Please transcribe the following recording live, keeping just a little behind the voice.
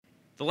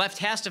The left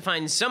has to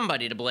find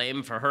somebody to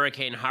blame for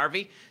Hurricane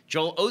Harvey.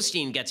 Joel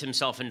Osteen gets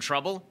himself in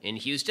trouble in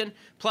Houston.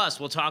 Plus,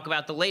 we'll talk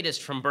about the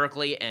latest from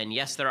Berkeley, and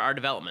yes, there are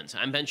developments.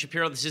 I'm Ben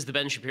Shapiro. This is The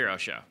Ben Shapiro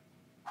Show.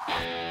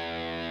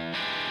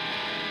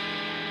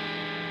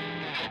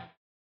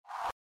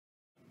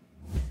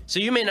 So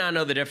you may not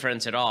know the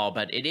difference at all,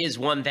 but it is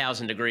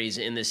 1,000 degrees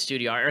in this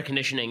studio. Our air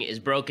conditioning is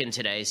broken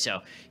today,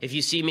 so if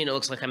you see me and it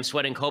looks like I'm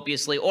sweating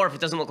copiously, or if it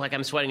doesn't look like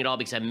I'm sweating at all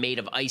because I'm made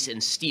of ice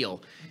and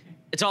steel,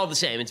 it's all the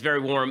same. It's very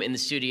warm in the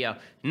studio.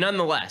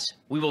 Nonetheless,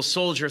 we will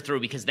soldier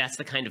through because that's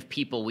the kind of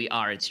people we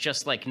are. It's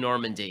just like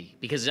Normandy,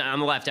 because on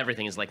the left,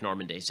 everything is like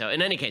Normandy. So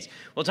in any case,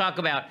 we'll talk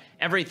about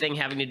everything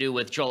having to do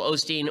with Joel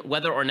Osteen,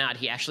 whether or not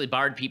he actually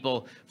barred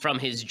people from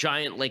his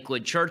giant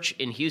Lakewood church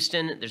in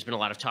Houston. There's been a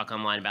lot of talk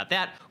online about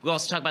that. We'll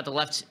also talk about the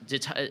left's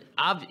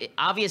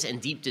obvious and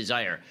deep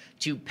desire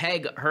to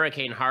peg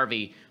Hurricane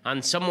Harvey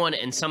on someone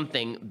and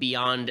something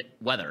beyond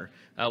weather.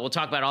 We'll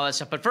talk about all that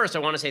stuff. But first, I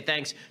want to say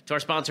thanks to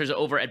our sponsors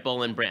over at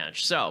Boll &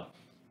 Branch. So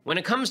when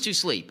it comes to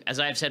sleep, as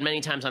I've said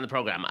many times on the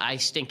program, I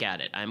stink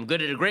at it. I'm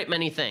good at a great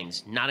many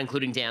things, not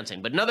including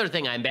dancing. But another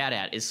thing I'm bad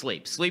at is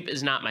sleep. Sleep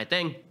is not my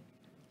thing.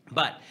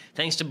 But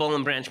thanks to Boll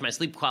 & Branch, my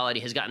sleep quality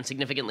has gotten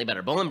significantly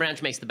better. Boll &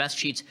 Branch makes the best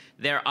sheets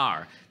there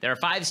are. There are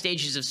 5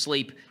 stages of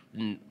sleep.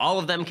 All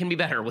of them can be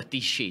better with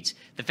these sheets.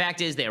 The fact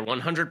is they are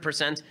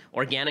 100%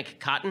 organic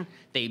cotton.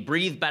 They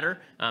breathe better.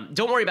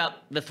 Don't worry about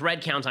the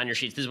thread count on your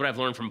sheets. This is what I've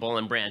learned from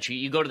Boll & Branch.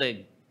 You go to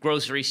the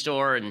grocery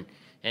store and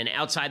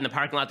outside in the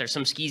parking lot, there's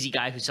some skeezy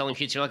guy who's selling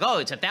sheets. You're like, oh,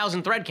 it's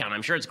 1,000 thread count.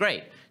 I'm sure it's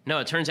great. No,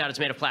 it turns out it's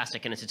made of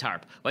plastic and it's a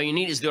tarp. What you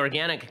need is the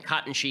organic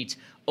cotton sheets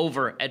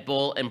over at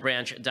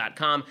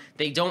bollandbranch.com.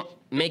 They don't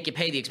make you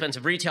pay the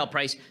expensive retail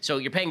price, so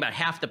you're paying about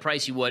half the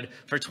price you would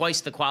for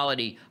twice the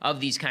quality of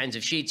these kinds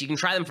of sheets. You can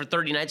try them for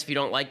 30 nights if you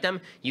don't like them.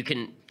 You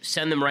can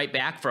send them right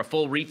back for a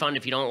full refund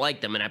if you don't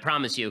like them, and I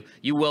promise you,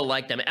 you will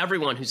like them.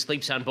 Everyone who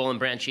sleeps on Boll &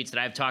 Branch sheets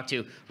that I've talked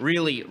to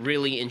really,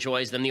 really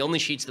enjoys them. The only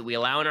sheets that we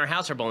allow in our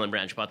house are Boll &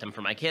 Branch. Bought them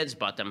for my kids,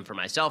 bought them for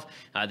myself.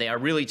 They are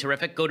really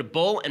terrific. Go to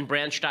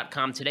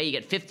bollandbranch.com today. You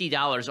get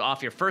 $50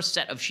 off your first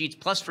set of sheets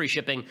plus free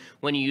shipping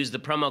when you use the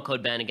promo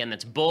code Ben. Again,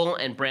 that's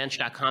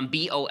bollandbranch.com,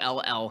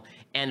 B-O-L-L,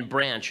 and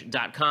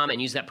branch.com,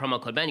 and use that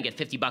promo code Ben. You get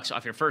 $50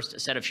 off your first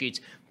set of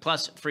sheets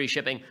plus free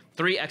shipping.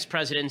 3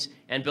 ex-presidents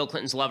and Bill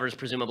Clinton's lovers,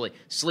 presumably,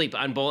 sleep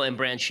on Boll &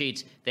 Branch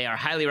sheets. They are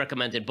highly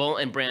recommended.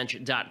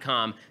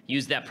 Bollandbranch.com.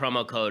 Use that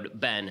promo code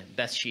Ben.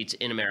 Best sheets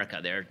in America.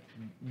 They're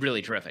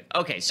really terrific.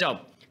 Okay, so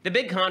the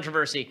big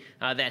controversy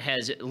that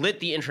has lit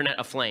the internet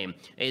aflame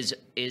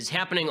is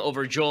happening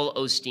over Joel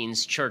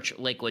Osteen's church,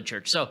 Lakewood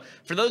Church. So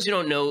for those who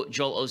don't know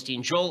Joel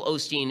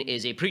Osteen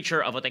is a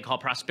preacher of what they call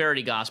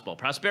prosperity gospel.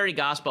 Prosperity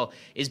gospel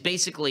is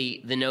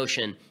basically the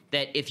notion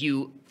that if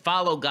you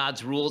follow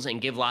God's rules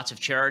and give lots of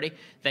charity,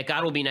 that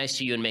God will be nice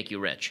to you and make you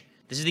rich.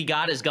 This is the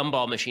God is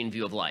gumball machine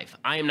view of life.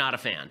 I am not a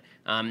fan.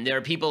 There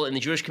are people in the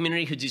Jewish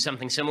community who do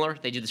something similar.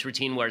 They do this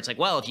routine where it's like,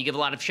 well, if you give a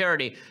lot of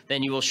charity,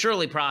 then you will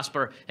surely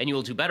prosper and you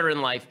will do better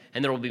in life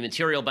and there will be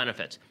material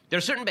benefits.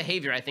 There's certain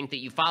behavior, I think, that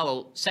you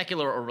follow,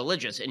 secular or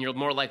religious, and you're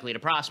more likely to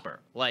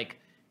prosper. Like,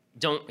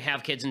 don't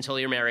have kids until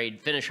you're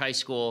married, finish high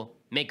school,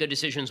 make good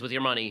decisions with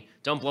your money,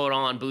 don't blow it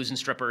all on booze and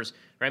strippers.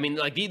 Right? I mean,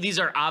 like these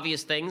are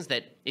obvious things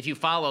that if you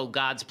follow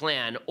God's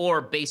plan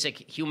or basic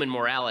human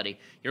morality,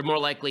 you're more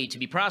likely to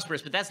be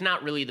prosperous, but that's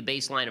not really the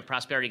baseline of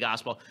prosperity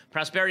gospel.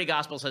 Prosperity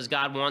gospel says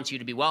God wants you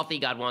to be wealthy,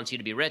 God wants you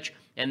to be rich,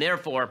 and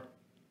therefore,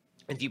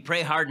 if you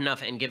pray hard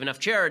enough and give enough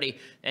charity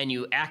and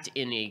you act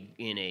in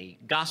a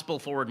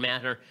gospel-forward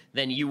manner,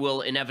 then you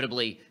will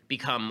inevitably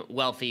become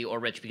wealthy or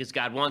rich because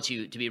God wants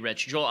you to be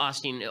rich. Joel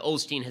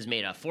Osteen has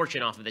made a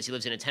fortune off of this. He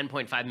lives in a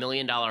 $10.5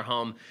 million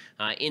home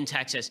in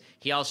Texas.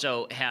 He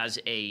also has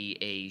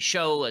a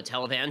show, a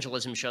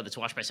televangelism show that's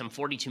watched by some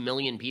 42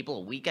 million people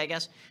a week, I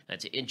guess.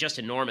 That's just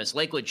enormous.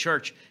 Lakewood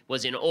Church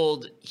was an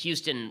old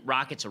Houston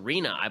Rockets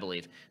arena, I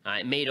believe,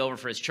 made over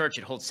for his church.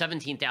 It holds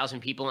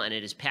 17,000 people, and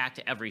it is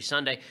packed every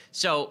Sunday.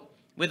 So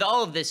with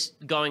all of this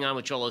going on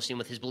with Joel Osteen,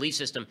 with his belief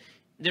system,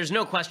 there's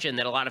no question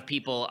that a lot of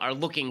people are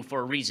looking for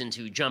a reason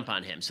to jump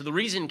on him. So the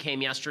reason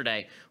came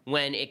yesterday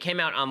when it came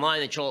out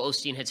online that Joel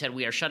Osteen had said,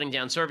 we are shutting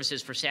down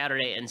services for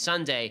Saturday and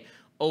Sunday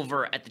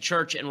over at the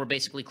church, and we're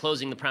basically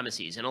closing the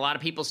premises. And a lot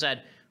of people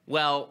said,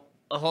 well,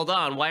 hold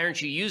on, why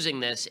aren't you using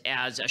this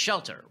as a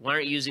shelter? Why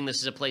aren't you using this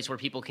as a place where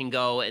people can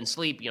go and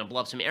sleep,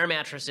 blow up some air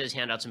mattresses,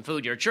 hand out some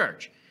food? You're a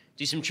church.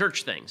 Do some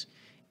church things.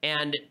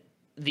 And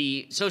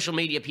the social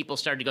media people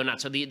started to go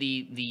nuts. So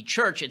the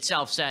church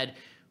itself said,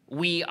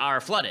 we are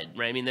flooded,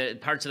 right? I mean, the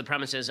parts of the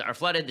premises are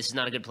flooded. This is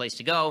not a good place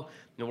to go.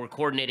 We're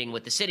coordinating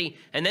with the city.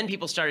 And then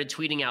people started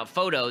tweeting out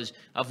photos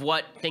of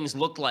what things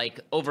look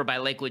like over by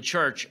Lakewood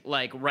Church,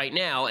 like right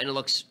now, and it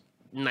looks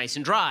nice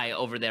and dry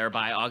over there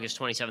by August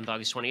 27th,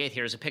 August 28th.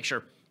 Here's a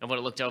picture of what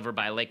it looked over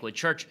by Lakewood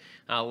Church.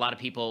 A lot of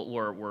people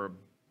were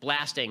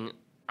blasting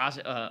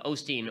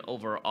Osteen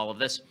over all of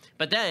this.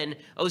 But then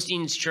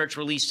Osteen's church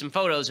released some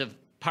photos of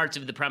parts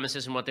of the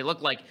premises and what they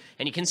look like,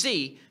 and you can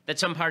see that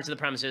some parts of the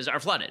premises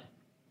are flooded.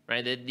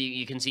 Right?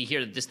 You can see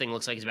here that this thing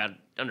looks like it's about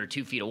under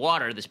 2 feet of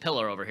water, this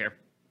pillar over here.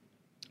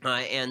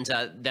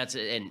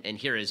 And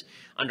here is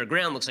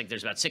underground. Looks like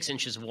there's about 6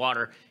 inches of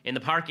water in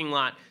the parking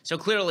lot. So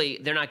clearly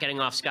they're not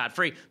getting off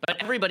scot-free.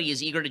 But everybody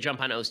is eager to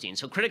jump on Osteen.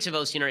 So critics of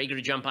Osteen are eager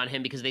to jump on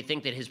him because they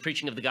think that his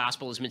preaching of the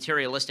gospel is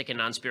materialistic and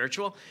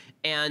non-spiritual.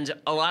 And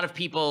a lot of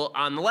people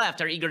on the left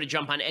are eager to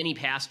jump on any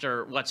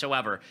pastor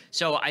whatsoever.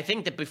 So I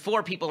think that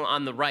before people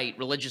on the right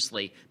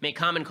religiously make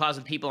common cause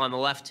with people on the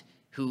left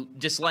who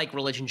dislike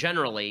religion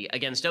generally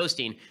against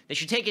Osteen, they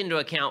should take into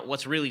account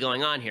what's really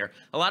going on here.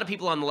 A lot of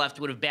people on the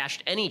left would have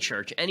bashed any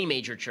church, any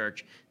major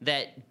church,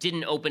 that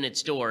didn't open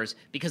its doors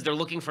because they're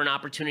looking for an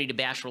opportunity to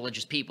bash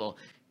religious people.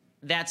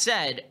 That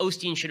said,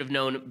 Osteen should have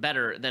known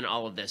better than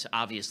all of this,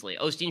 obviously.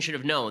 Osteen should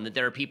have known that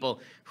there are people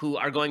who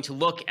are going to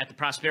look at the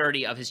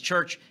prosperity of his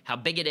church, how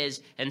big it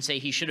is, and say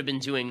he should have been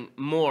doing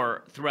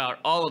more throughout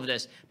all of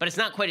this. But it's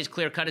not quite as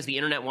clear-cut as the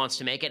internet wants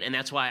to make it, and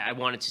that's why I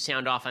wanted to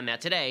sound off on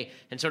that today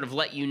and sort of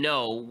let you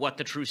know what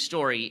the true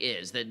story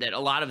is, that a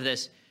lot of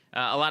this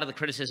a lot of the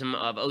criticism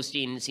of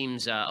Osteen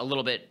seems a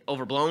little bit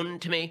overblown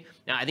to me.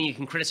 Now, I think you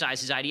can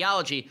criticize his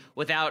ideology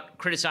without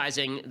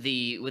criticizing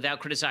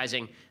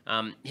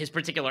his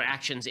particular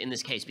actions in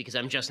this case, because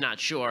I'm just not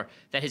sure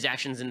that his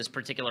actions in this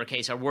particular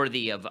case are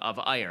worthy of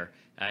ire.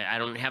 I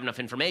don't have enough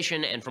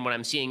information, and from what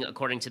I'm seeing,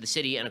 according to the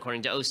city and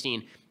according to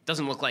Osteen, it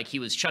doesn't look like he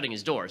was shutting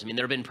his doors. I mean,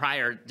 there have been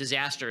prior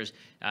disasters.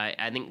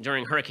 I think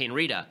during Hurricane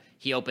Rita,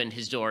 he opened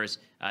his doors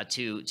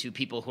to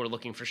people who are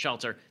looking for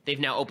shelter. They've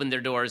now opened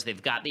their doors.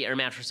 They've got the air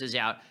mattresses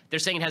out. They're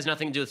saying it has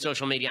nothing to do with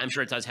social media. I'm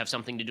sure it does have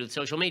something to do with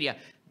social media.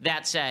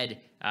 That said,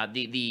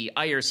 the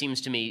ire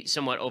seems to me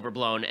somewhat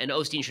overblown, and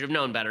Osteen should have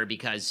known better,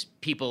 because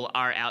people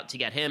are out to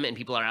get him, and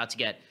people are out to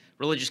get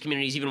religious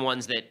communities, even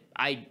ones that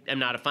I am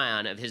not a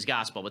fan of his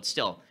gospel, but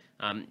still.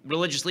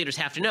 Religious leaders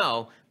have to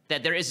know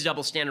that there is a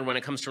double standard when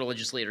it comes to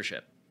religious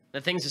leadership.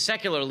 The things a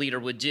secular leader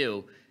would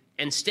do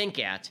and stink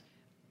at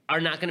are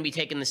not going to be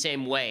taken the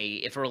same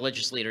way if a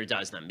religious leader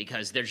does them,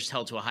 because they're just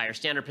held to a higher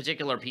standard,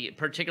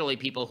 particularly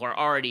people who are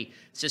already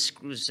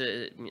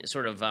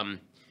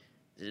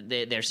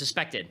they're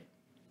suspected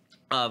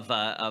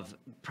of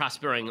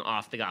prospering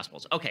off the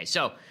Gospels. Okay,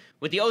 so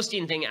with the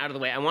Osteen thing out of the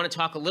way, I want to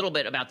talk a little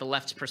bit about the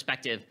left's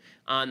perspective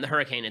on the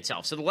hurricane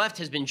itself. So the left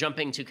has been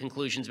jumping to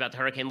conclusions about the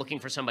hurricane, looking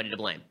for somebody to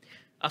blame.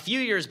 A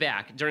few years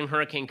back, during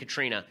Hurricane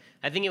Katrina,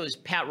 I think it was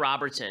Pat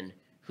Robertson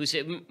who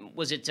said, it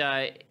was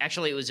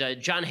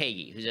John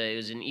Hagee,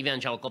 who's an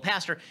evangelical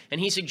pastor,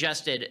 and he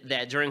suggested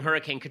that during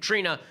Hurricane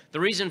Katrina, the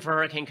reason for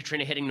Hurricane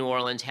Katrina hitting New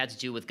Orleans had to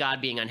do with God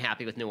being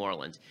unhappy with New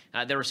Orleans.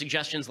 There were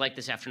suggestions like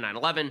this after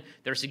 9/11.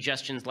 There were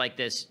suggestions like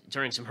this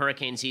during some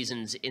hurricane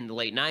seasons in the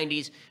late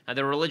 90s.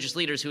 There were religious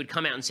leaders who would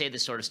come out and say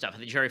this sort of stuff.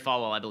 Jerry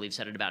Falwell, I believe,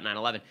 said it about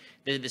 9/11.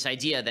 This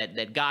idea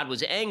that God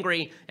was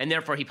angry, and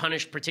therefore he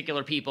punished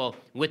particular people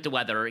with the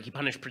weather. He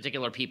punished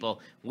particular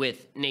people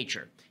with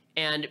nature.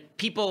 And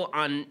people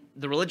on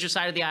the religious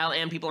side of the aisle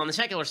and people on the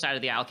secular side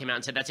of the aisle came out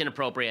and said, that's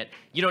inappropriate.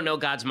 You don't know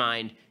God's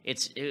mind.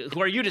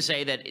 Who are you to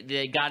say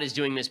that God is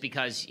doing this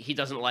because he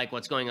doesn't like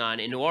what's going on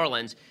in New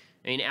Orleans?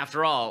 I mean,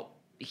 after all,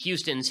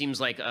 Houston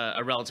seems like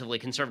a relatively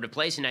conservative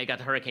place, and now you got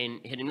the hurricane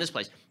hitting this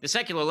place. The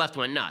secular left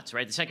went nuts,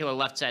 right? The secular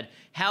left said,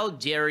 how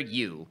dare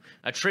you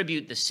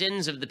attribute the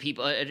sins of the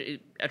people,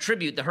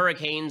 attribute the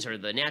hurricanes or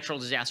the natural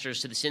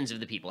disasters to the sins of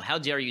the people? How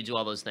dare you do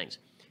all those things?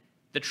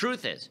 The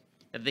truth is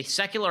that the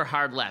secular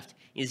hard left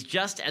is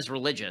just as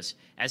religious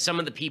as some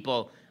of the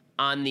people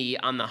on the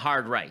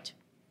hard right.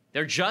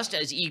 They're just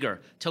as eager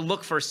to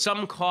look for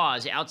some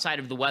cause outside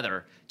of the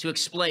weather to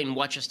explain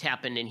what just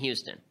happened in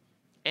Houston.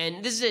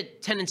 And this is a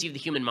tendency of the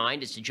human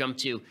mind, is to jump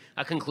to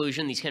a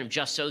conclusion, these kind of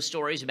just so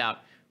stories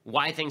about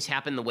why things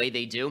happen the way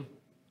they do.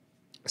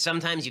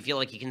 Sometimes you feel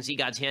like you can see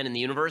God's hand in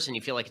the universe and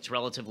you feel like it's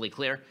relatively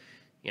clear.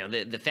 You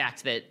know, the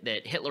fact that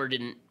Hitler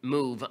didn't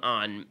move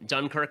on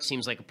Dunkirk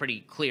seems like a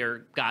pretty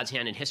clear God's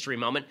hand in history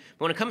moment.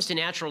 But when it comes to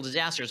natural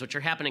disasters, which are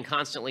happening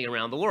constantly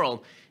around the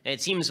world, it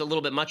seems a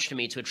little bit much to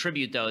me to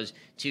attribute those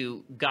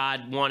to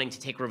God wanting to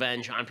take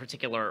revenge on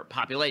particular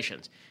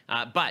populations.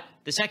 But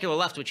the secular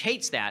left, which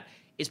hates that,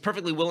 is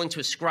perfectly willing to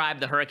ascribe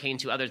the hurricane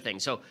to other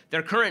things. So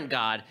their current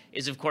God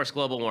is, of course,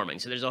 global warming.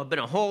 So there's been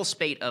a whole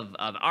spate of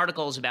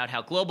articles about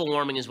how global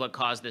warming is what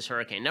caused this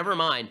hurricane. Never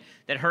mind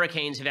that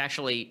hurricanes have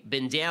actually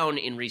been down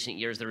in recent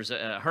years. There was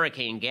a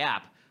hurricane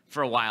gap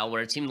for a while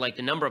where it seemed like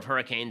the number of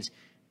hurricanes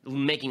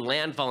making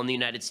landfall in the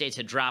United States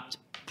had dropped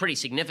pretty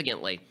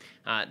significantly.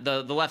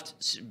 The left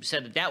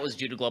said that was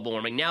due to global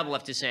warming. Now the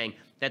left is saying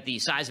that the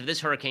size of this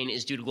hurricane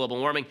is due to global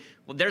warming.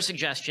 Well, their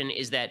suggestion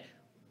is that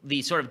the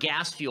sort of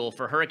gas fuel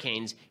for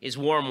hurricanes is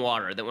warm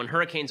water, that when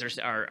hurricanes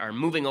are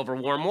moving over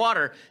warm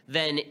water,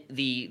 then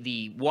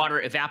the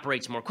water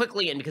evaporates more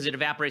quickly, and because it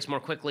evaporates more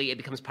quickly, it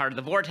becomes part of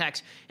the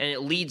vortex, and it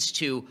leads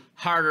to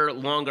harder,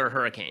 longer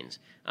hurricanes.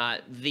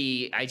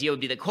 The idea would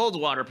be that cold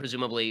water,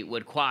 presumably,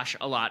 would quash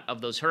a lot of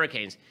those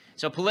hurricanes.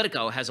 So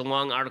Politico has a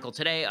long article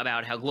today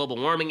about how global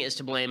warming is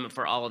to blame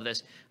for all of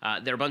this.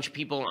 There are a bunch of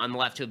people on the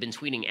left who have been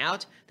tweeting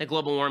out that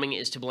global warming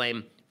is to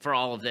blame for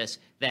all of this,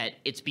 that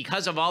it's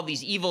because of all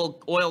these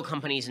evil oil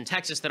companies in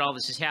Texas that all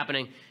this is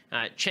happening.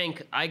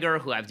 Cenk Uygur,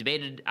 who I've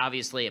debated,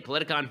 obviously, at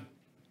Politicon,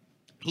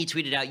 He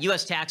tweeted out,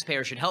 U.S.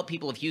 taxpayers should help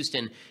people of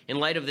Houston in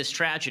light of this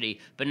tragedy,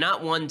 but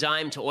not one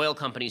dime to oil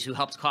companies who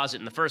helped cause it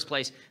in the first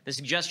place. The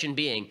suggestion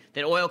being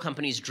that oil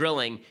companies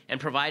drilling and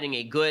providing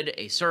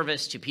a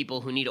service to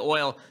people who need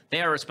oil,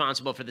 they are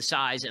responsible for the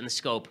size and the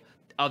scope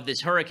of this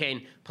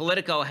hurricane.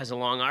 Politico has a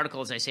long article,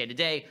 as I say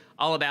today,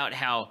 all about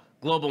how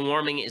global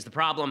warming is the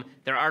problem.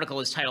 Their article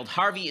is titled,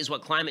 Harvey is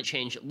What Climate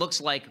Change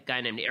Looks Like. A guy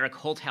named Eric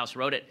Holthaus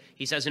wrote it.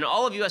 He says, in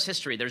all of U.S.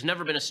 history, there's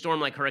never been a storm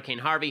like Hurricane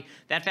Harvey.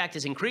 That fact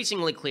is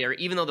increasingly clear,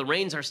 even though the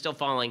rains are still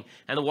falling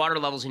and the water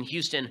levels in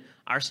Houston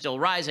are still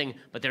rising.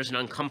 But there's an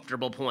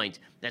uncomfortable point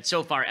that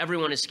so far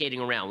everyone is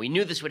skating around. We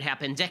knew this would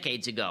happen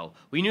decades ago.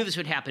 We knew this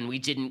would happen. We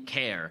didn't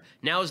care.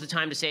 Now is the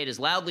time to say it as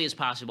loudly as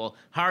possible.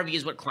 Harvey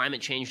is what climate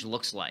change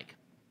looks like.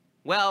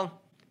 Well,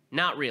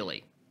 not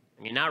really.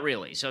 Not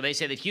really. So they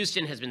say that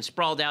Houston has been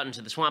sprawled out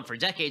into the swamp for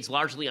decades,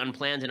 largely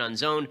unplanned and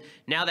unzoned.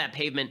 Now that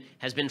pavement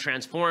has been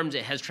transformed.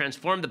 It has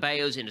transformed the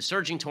bayous into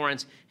surging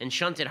torrents and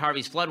shunted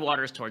Harvey's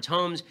floodwaters towards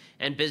homes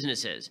and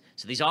businesses.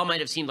 So these all might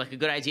have seemed like a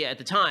good idea at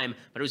the time,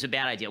 but it was a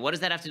bad idea. What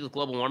does that have to do with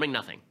global warming?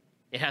 Nothing.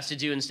 It has to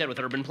do instead with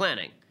urban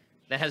planning.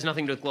 That has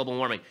nothing to do with global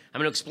warming.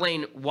 I'm going to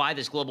explain why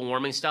this global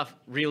warming stuff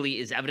really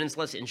is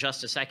evidenceless in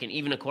just a second,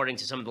 even according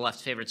to some of the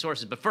left's favorite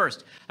sources. But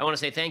first, I want to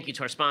say thank you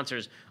to our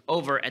sponsors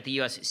over at the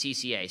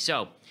USCCA.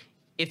 So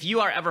if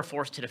you are ever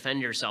forced to defend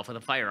yourself with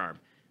a firearm,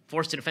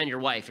 forced to defend your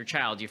wife, your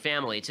child, your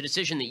family, it's a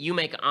decision that you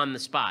make on the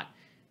spot.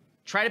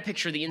 Try to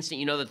picture the instant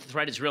you know that the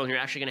threat is real and you're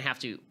actually going to have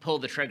to pull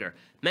the trigger.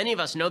 Many of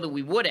us know that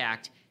we would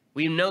act.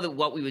 We know that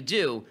what we would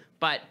do,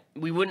 but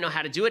we wouldn't know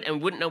how to do it and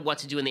we wouldn't know what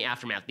to do in the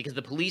aftermath because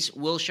the police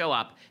will show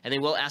up and they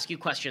will ask you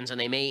questions and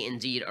they may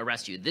indeed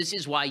arrest you. This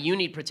is why you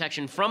need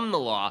protection from the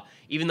law,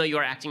 even though you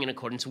are acting in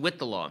accordance with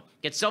the law.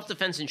 Get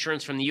self-defense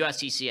insurance from the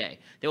USCCA.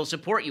 They will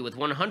support you with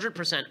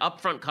 100%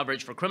 upfront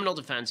coverage for criminal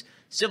defense,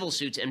 civil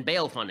suits, and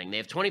bail funding. They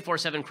have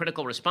 24/7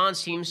 critical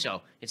response teams,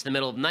 so it's the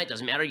middle of the night,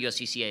 doesn't matter,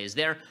 USCCA is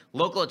there,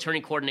 local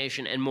attorney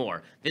coordination, and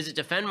more. Visit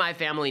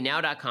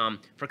defendmyfamilynow.com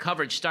for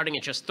coverage starting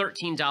at just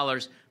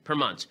 $13 per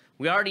month.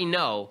 We already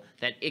know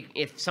that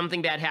if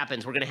something bad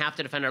happens, we're going to have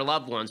to defend our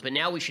loved ones, but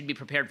now we should be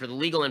prepared for the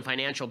legal and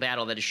financial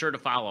battle that is sure to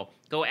follow.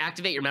 Go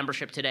activate your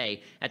membership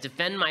today at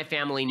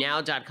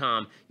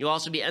defendmyfamilynow.com. You'll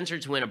also be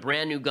entered to win a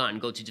brand new gun.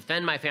 Go to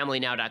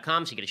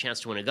defendmyfamilynow.com so you get a chance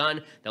to win a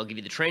gun. They'll give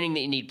you the training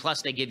that you need,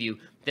 plus they give you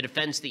the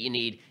defense that you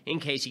need in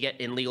case you get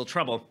in legal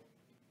trouble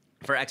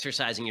for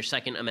exercising your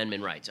Second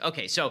Amendment rights.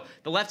 Okay, so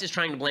the left is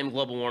trying to blame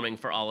global warming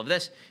for all of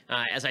this.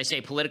 As I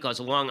say, Politico has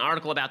a long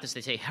article about this.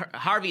 They say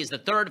Harvey is the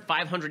third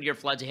 500-year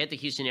flood to hit the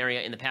Houston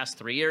area in the past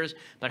 3 years,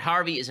 but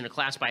Harvey is in a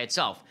class by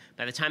itself.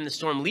 By the time the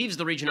storm leaves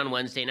the region on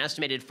Wednesday, an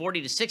estimated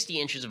 40 to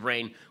 60 inches of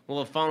rain will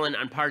have fallen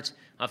on parts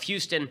of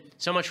Houston.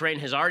 So much rain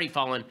has already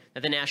fallen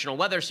that the National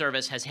Weather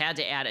Service has had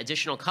to add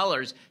additional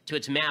colors to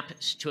its map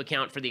to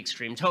account for the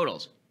extreme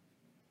totals.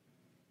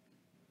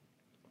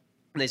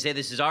 They say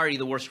this is already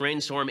the worst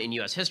rainstorm in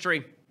U.S.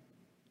 history.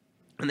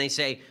 And they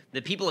say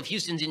the people of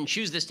Houston didn't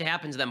choose this to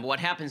happen to them, but what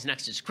happens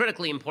next is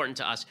critically important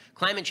to us.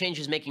 Climate change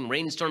is making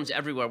rainstorms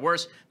everywhere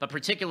worse, but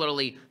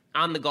particularly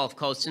on the Gulf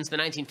Coast. Since the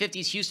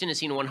 1950s, Houston has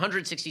seen a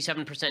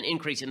 167%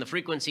 increase in the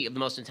frequency of the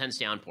most intense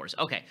downpours.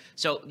 Okay,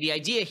 so the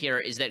idea here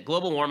is that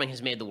global warming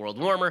has made the world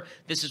warmer.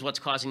 This is what's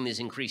causing this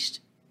increased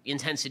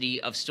intensity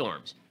of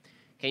storms.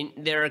 Okay,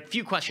 there are a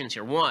few questions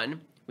here.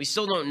 One, we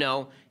still don't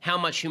know how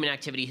much human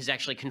activity has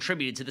actually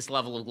contributed to this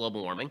level of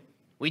global warming.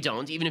 We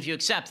don't, even if you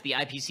accept the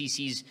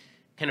IPCC's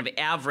kind of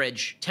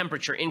average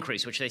temperature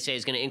increase, which they say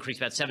is going to increase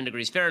about 7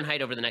 degrees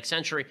Fahrenheit over the next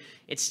century.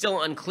 It's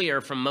still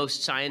unclear from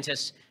most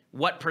scientists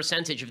what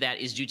percentage of that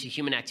is due to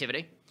human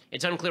activity.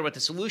 It's unclear what the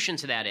solution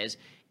to that is,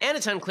 and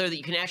it's unclear that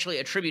you can actually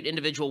attribute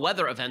individual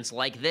weather events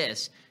like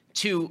this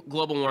to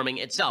global warming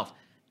itself.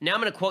 Now I'm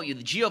going to quote you,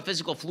 the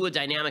Geophysical Fluid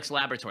Dynamics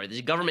Laboratory,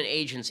 the government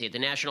agency at the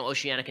National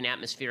Oceanic and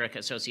Atmospheric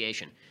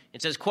Association.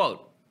 It says,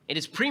 quote, "It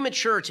is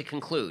premature to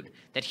conclude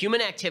that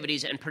human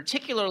activities and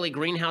particularly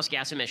greenhouse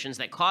gas emissions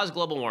that cause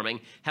global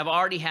warming have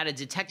already had a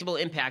detectable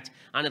impact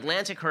on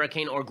Atlantic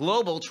hurricane or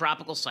global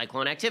tropical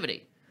cyclone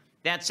activity.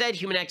 That said,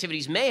 human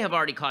activities may have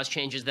already caused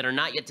changes that are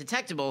not yet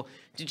detectable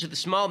due to the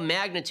small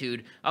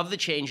magnitude of the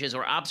changes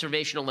or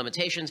observational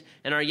limitations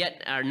and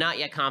are not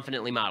yet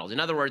confidently modeled." In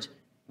other words,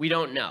 we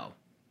don't know.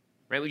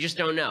 Right? We just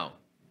don't know.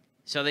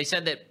 So they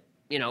said that,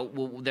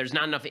 there's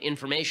not enough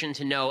information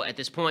to know at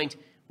this point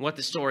what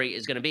the story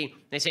is going to be.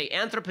 They say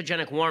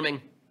anthropogenic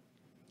warming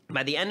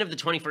by the end of the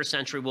 21st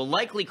century will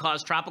likely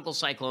cause tropical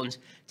cyclones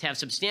to have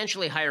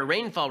substantially higher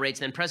rainfall rates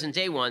than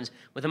present-day ones,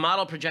 with a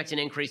model projecting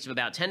an increase of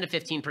about 10 to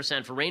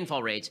 15% for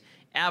rainfall rates,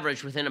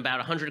 averaged within about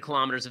 100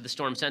 kilometers of the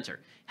storm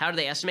center. How do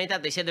they estimate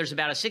that? They say there's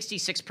about a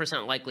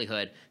 66%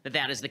 likelihood that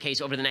that is the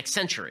case over the next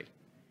century.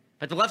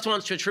 But the left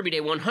wants to attribute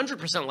a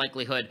 100%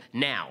 likelihood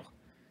now.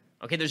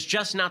 Okay, there's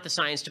just not the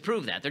science to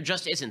prove that. There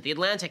just isn't. The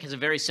Atlantic has a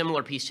very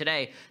similar piece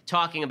today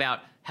talking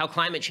about how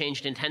climate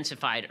change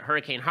intensified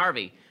Hurricane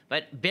Harvey.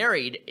 But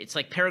buried, it's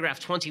like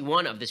paragraph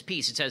 21 of this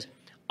piece. It says,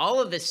 All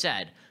of this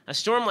said, a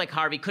storm like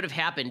Harvey could have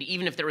happened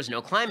even if there was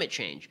no climate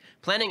change.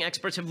 Planning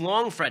experts have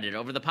long fretted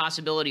over the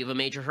possibility of a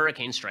major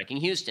hurricane striking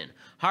Houston.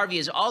 Harvey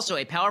is also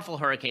a powerful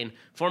hurricane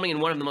forming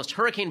in one of the most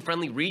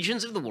hurricane-friendly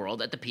regions of the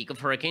world at the peak of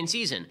hurricane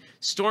season.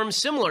 Storms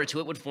similar to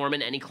it would form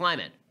in any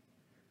climate.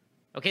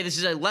 Okay, this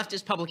is a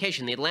leftist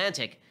publication, The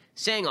Atlantic,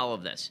 saying all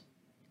of this.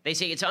 They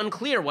say it's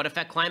unclear what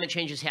effect climate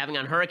change is having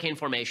on hurricane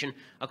formation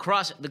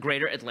across the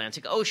greater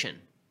Atlantic Ocean.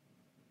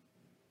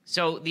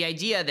 So the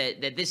idea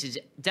that this is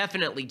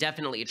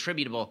definitely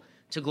attributable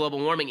to global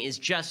warming is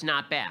just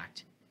not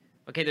backed.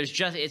 Okay,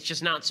 it's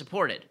just not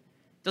supported.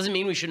 Doesn't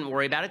mean we shouldn't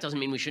worry about it. Doesn't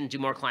mean we shouldn't do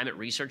more climate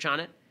research on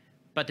it.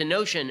 But the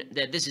notion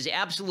that this is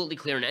absolutely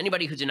clear and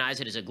anybody who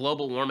denies it is a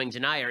global warming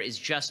denier is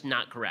just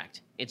not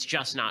correct. It's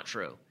just not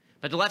true.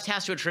 But the left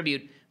has to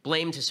attribute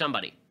blame to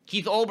somebody.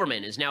 Keith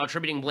Olbermann is now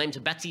attributing blame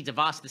to Betsy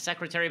DeVos, the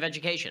Secretary of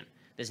Education.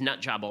 This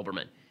nutjob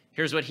Olbermann.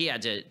 Here's what he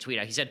had to tweet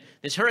out. He said,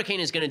 "This hurricane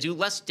is going to do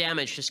less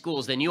damage to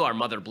schools than you are,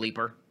 mother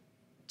bleeper."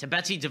 To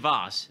Betsy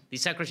DeVos, the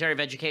Secretary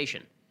of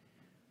Education.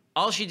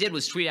 All she did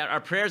was tweet out,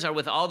 "Our prayers are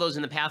with all those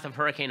in the path of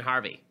Hurricane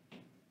Harvey."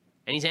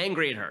 And he's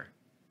angry at her.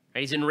 Right?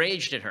 He's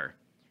enraged at her.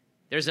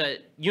 There's a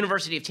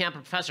University of Tampa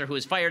professor who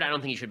was fired. I don't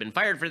think he should have been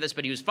fired for this,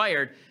 but he was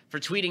fired for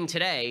tweeting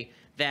today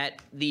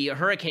that the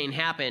hurricane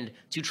happened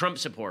to Trump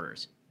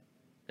supporters,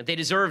 that they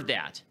deserved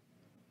that.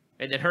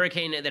 That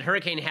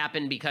hurricane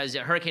happened because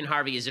Hurricane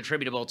Harvey is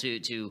attributable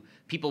to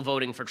people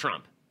voting for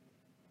Trump.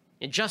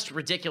 And just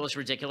ridiculous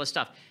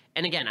stuff.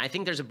 And again, I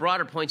think there's a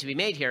broader point to be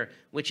made here,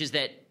 which is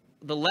that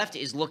the left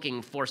is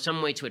looking for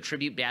some way to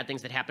attribute bad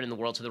things that happen in the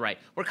world to the right.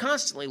 We're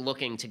constantly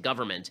looking to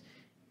government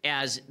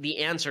as the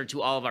answer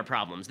to all of our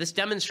problems. This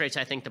demonstrates,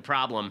 I think, the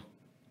problem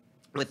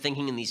with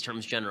thinking in these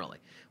terms generally.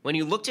 When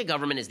you look to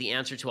government as the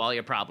answer to all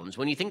your problems,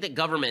 when you think that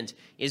government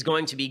is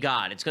going to be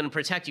God, it's going to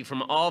protect you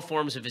from all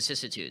forms of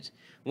vicissitudes.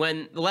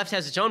 When the left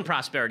has its own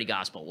prosperity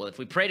gospel, well, if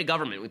we pray to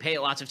government, we pay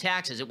it lots of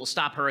taxes, it will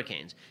stop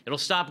hurricanes. It'll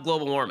stop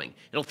global warming.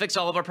 It'll fix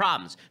all of our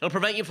problems. It'll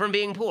prevent you from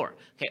being poor.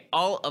 Okay,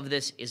 all of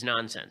this is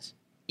nonsense.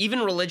 Even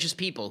religious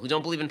people who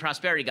don't believe in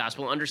prosperity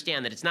gospel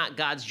understand that it's not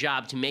God's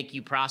job to make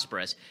you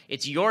prosperous.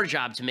 It's your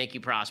job to make you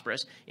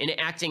prosperous in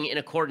acting in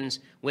accordance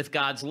with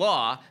God's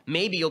law.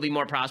 Maybe you'll be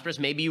more prosperous,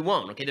 maybe you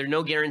won't. Okay, there are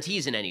no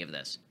guarantees in any of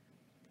this.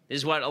 This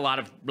is what a lot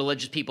of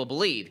religious people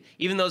believe.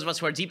 Even those of us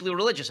who are deeply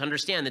religious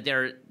understand that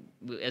they're,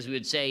 as we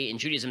would say in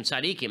Judaism,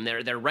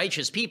 tzaddikim, they're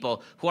righteous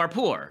people who are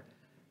poor.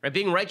 Right?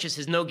 Being righteous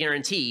is no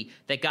guarantee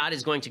that God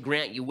is going to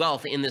grant you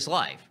wealth in this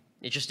life.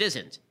 It just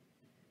isn't.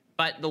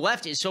 But the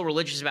left is so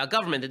religious about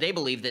government that they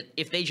believe that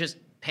if they just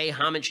pay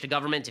homage to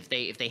government, if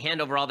they hand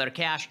over all their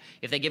cash,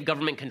 if they give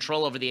government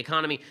control over the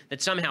economy,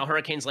 that somehow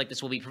hurricanes like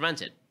this will be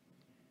prevented.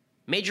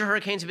 Major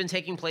hurricanes have been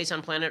taking place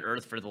on planet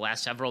Earth for the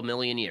last several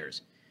million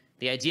years.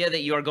 The idea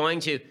that you are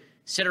going to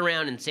sit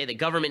around and say that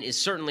government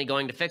is certainly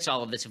going to fix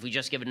all of this if we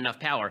just give it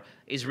enough power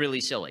is really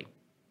silly.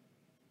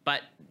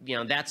 But, you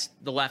know, that's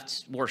the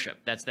left's worship.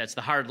 That's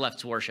the hard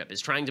left's worship,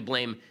 is trying to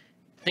blame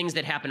things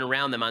that happen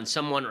around them on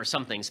someone or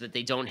something so that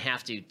they don't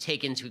have to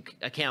take into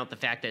account the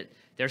fact that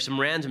there's some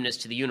randomness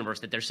to the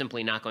universe that they're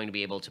simply not going to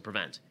be able to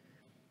prevent.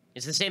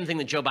 It's the same thing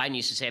that Joe Biden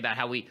used to say about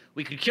how we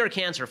could cure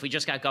cancer if we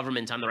just got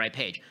government on the right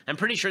page. I'm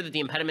pretty sure that the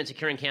impediment to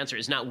curing cancer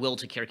is not will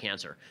to cure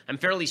cancer. I'm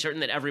fairly certain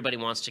that everybody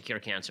wants to cure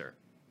cancer,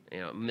 you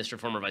know, Mr.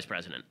 Former Vice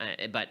President.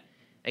 But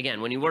again,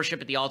 when you worship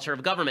at the altar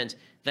of government,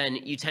 then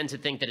you tend to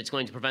think that it's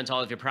going to prevent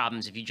all of your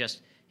problems if you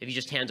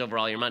just hand over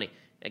all your money.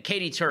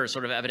 Katie Tur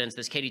sort of evidenced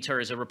this. Katie Tur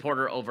is a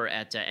reporter over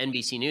at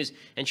NBC News,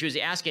 and she was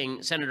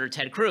asking Senator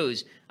Ted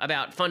Cruz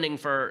about funding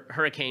for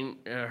Hurricane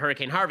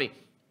Harvey.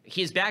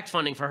 He's backed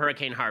funding for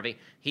Hurricane Harvey.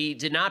 He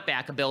did not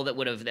back a bill that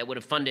would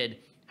have funded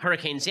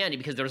Hurricane Sandy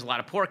because there was a lot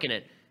of pork in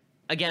it.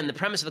 Again, the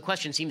premise of the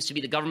question seems to be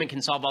the government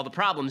can solve all the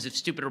problems if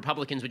stupid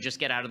Republicans would just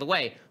get out of the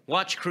way.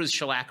 Watch Cruz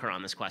shellac her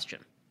on this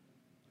question.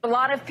 A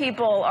lot of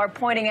people are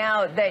pointing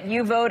out that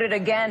you voted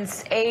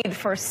against aid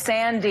for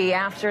Sandy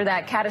after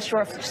that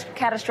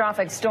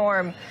catastrophic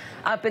storm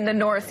up in the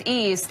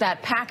Northeast,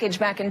 that package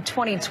back in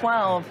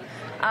 2012.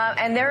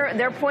 And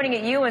they're pointing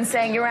at you and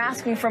saying you're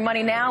asking for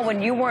money now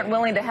when you weren't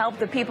willing to help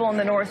the people in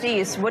the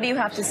Northeast. What do you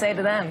have to say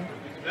to them?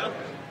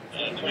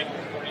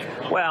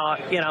 Well,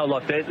 you know,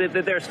 look,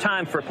 there's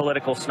time for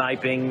political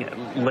sniping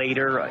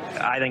later.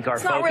 I think our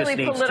focus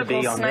needs to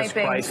be on this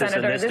crisis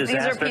and this disaster.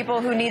 These are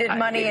people who needed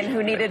money and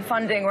who needed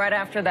funding right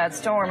after that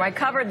storm. I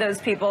covered those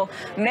people.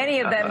 Many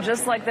of them,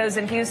 just like those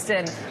in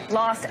Houston,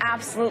 lost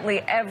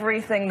absolutely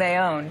everything they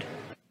owned.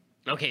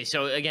 Okay,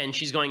 so again,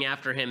 she's going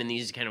after him in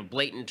these kind of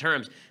blatant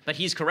terms, but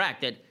he's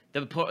correct that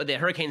the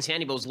Hurricane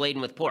Sandy bill was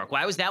laden with pork.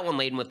 Why was that one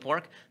laden with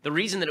pork? The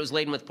reason that it was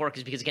laden with pork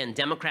is because, again,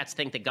 Democrats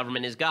think that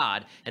government is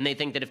God, and they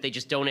think that if they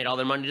just donate all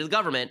their money to the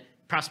government,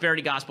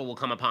 prosperity gospel will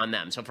come upon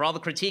them. So for all the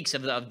critiques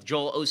of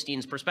Joel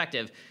Osteen's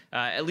perspective,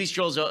 at least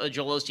Joel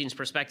Osteen's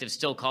perspective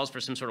still calls for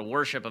some sort of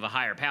worship of a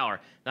higher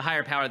power. The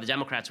higher power the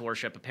Democrats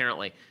worship,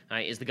 apparently,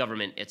 is the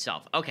government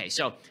itself. Okay,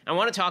 so I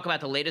want to talk about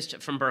the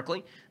latest from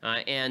Berkeley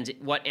and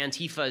what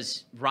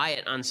Antifa's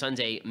riot on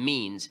Sunday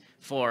means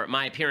for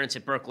my appearance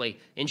at Berkeley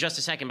in just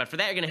a second. But for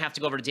that, you're going to have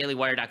to go over to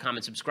dailywire.com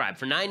and subscribe.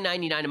 For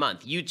 $9.99 a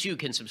month, you too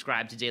can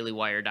subscribe to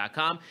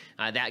dailywire.com.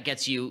 That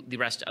gets you the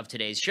rest of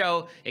today's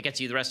show. It gets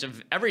you the rest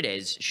of every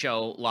day's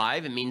show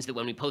live. It means that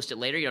when we post it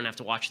later, you don't have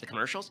to watch the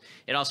commercials.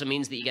 It also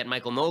means that you get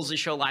Michael Knowles'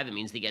 show live. It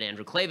means that you get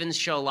Andrew Klavan's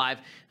show live.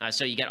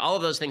 So you get all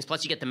of those things.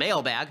 Plus, you get the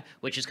mailbag,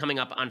 which is coming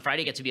up on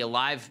Friday. You get to be a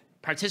live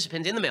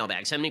participant in the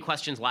mailbag. Send me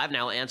questions live, and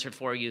I'll answer it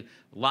for you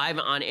live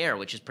on air,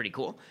 which is pretty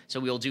cool. So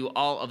we'll do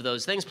all of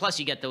those things. Plus,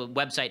 you get the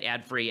website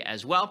ad-free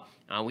as well.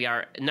 We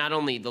are not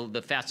only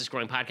the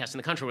fastest-growing podcast in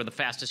the country, we're the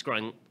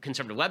fastest-growing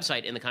conservative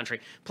website in the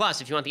country.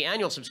 Plus, if you want the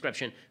annual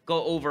subscription,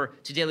 go over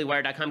to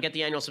dailywire.com, get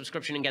the annual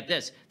subscription, and get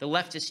this, the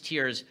Leftist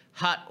Tears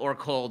hot or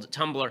cold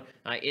tumbler.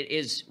 It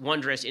is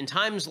wondrous. In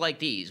times like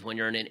these, when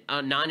you're in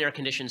a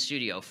non-air-conditioned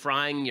studio,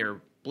 frying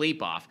your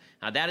bleep off,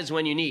 that is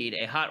when you need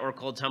a hot or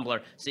cold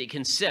tumbler so you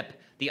can sip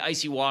the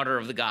icy water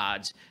of the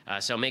gods.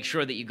 So make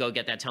sure that you go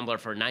get that tumbler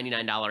for a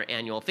 $99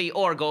 annual fee,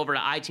 or go over to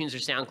iTunes or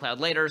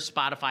SoundCloud later,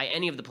 Spotify,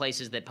 any of the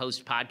places that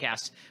post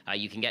podcasts.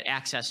 You can get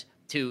access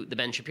to the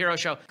Ben Shapiro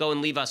Show. Go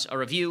and leave us a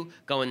review.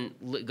 Go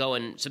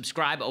and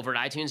subscribe over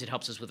at iTunes. It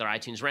helps us with our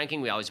iTunes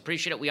ranking. We always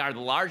appreciate it. We are the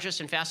largest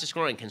and fastest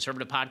growing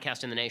conservative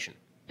podcast in the nation.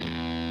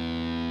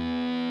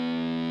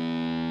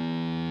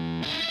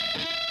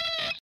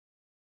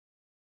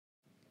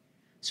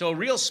 So a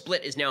real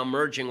split is now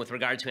emerging with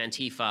regard to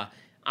Antifa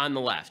on the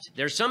left.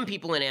 There's some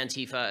people in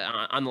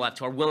Antifa on the left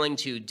who are willing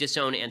to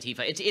disown Antifa.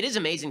 It is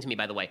amazing to me,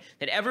 by the way,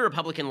 that every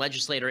Republican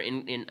legislator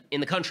in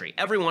the country,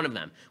 every one of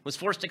them, was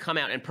forced to come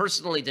out and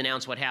personally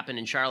denounce what happened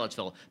in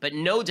Charlottesville. But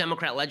no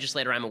Democrat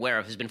legislator I'm aware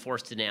of has been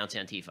forced to denounce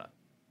Antifa.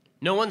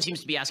 No one seems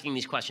to be asking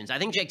these questions. I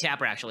think Jake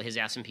Tapper actually has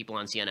asked some people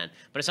on CNN.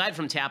 But aside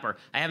from Tapper,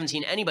 I haven't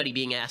seen anybody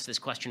being asked this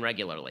question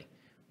regularly.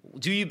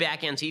 Do you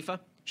back Antifa?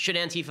 Should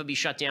Antifa be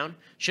shut down?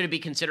 Should it be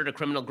considered a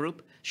criminal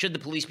group? Should the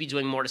police be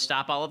doing more to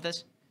stop all of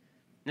this?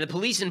 And the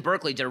police in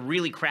Berkeley did a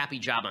really crappy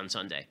job on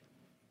Sunday.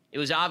 It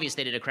was obvious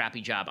they did a crappy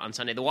job on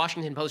Sunday. The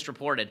Washington Post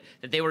reported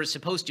that they were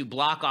supposed to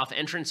block off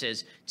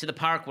entrances to the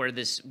park where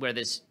this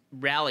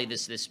rally,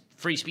 this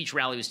free speech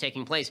rally was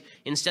taking place.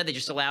 Instead, they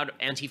just allowed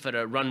Antifa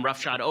to run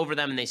roughshod over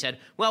them, and they said,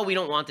 well, we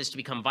don't want this to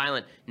become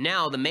violent.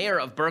 Now, the mayor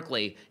of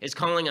Berkeley is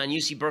calling on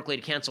UC Berkeley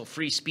to cancel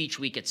Free Speech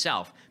Week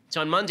itself. So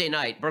on Monday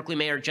night, Berkeley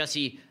Mayor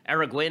Jesse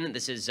Arreguin,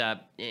 this is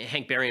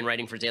Hank Berrien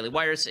writing for Daily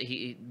Wire,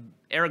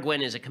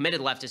 Arreguin is a committed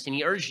leftist, and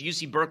he urged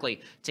UC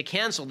Berkeley to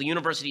cancel the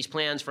university's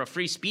plans for a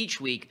Free Speech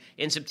Week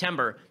in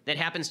September that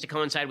happens to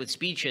coincide with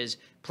speeches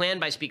planned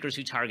by speakers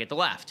who target the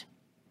left.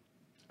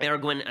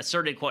 Arreguin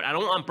asserted, quote, I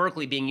don't want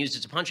Berkeley being used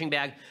as a punching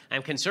bag.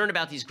 I'm concerned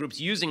about these groups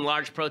using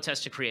large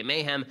protests to create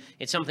mayhem.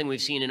 It's something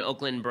we've seen in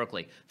Oakland and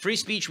Berkeley. Free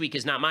Speech Week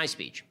is not my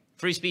speech.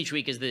 Free Speech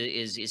Week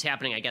is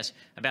happening, I guess,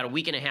 about a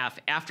week and a half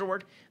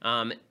afterward.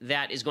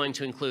 That is going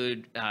to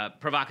include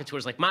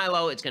provocateurs like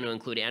Milo. It's going to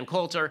include Ann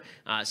Coulter.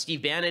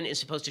 Steve Bannon is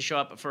supposed to show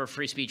up for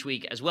Free Speech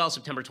Week as well,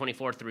 September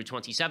 24th through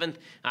 27th.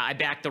 I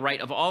back the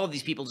right of all of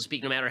these people to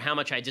speak, no matter how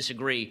much I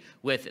disagree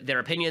with their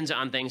opinions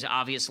on things,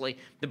 obviously.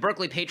 The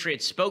Berkeley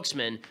Patriots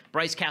spokesman,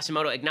 Bryce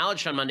Casimoto,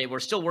 acknowledged on Monday, we're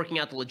still working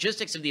out the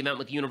logistics of the event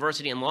with the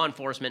university and law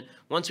enforcement.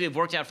 Once we have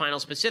worked out final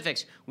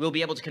specifics, we'll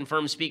be able to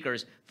confirm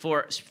speakers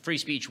for Free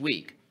Speech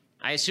Week.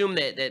 I assume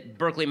that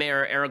Berkeley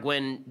Mayor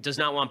Arreguin does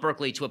not want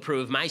Berkeley to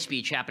approve my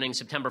speech happening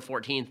September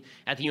 14th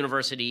at the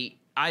university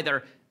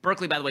either.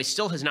 Berkeley, by the way,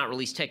 still has not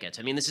released tickets.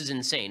 I mean, this is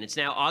insane. It's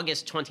now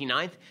August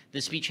 29th.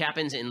 The speech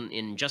happens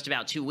in just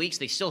about 2 weeks.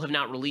 They still have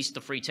not released the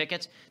free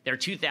tickets. There are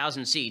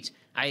 2,000 seats.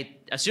 I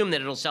assume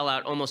that it'll sell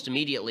out almost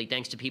immediately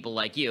thanks to people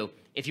like you.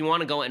 If you want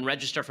to go and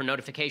register for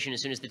notification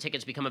as soon as the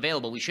tickets become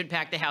available, we should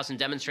pack the house and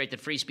demonstrate that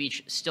free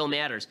speech still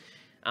matters.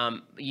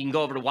 You can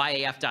go over to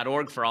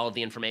yaf.org for all of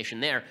the information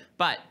there.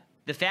 But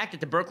the fact that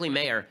the Berkeley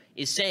mayor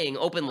is saying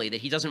openly that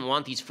he doesn't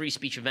want these free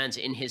speech events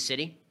in his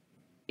city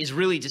is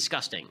really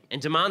disgusting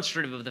and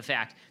demonstrative of the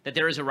fact that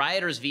there is a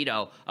rioter's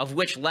veto of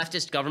which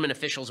leftist government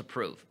officials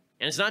approve.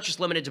 And it's not just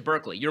limited to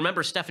Berkeley. You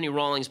remember Stephanie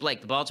Rawlings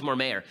Blake, the Baltimore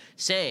mayor,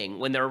 saying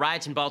when there were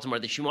riots in Baltimore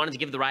that she wanted to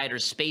give the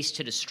rioters space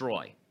to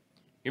destroy.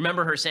 You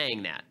remember her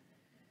saying that.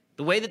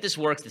 The way that this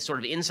works, this sort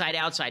of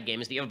inside-outside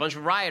game, is that you have a bunch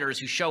of rioters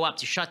who show up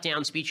to shut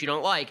down speech you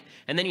don't like,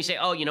 and then you say,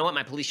 oh, you know what,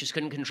 my police just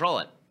couldn't control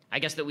it. I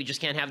guess that we just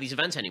can't have these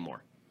events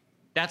anymore.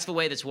 That's the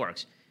way this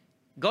works.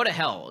 Go to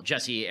hell,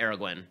 Jesse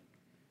Arreguin.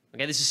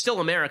 Okay, this is still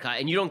America,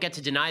 and you don't get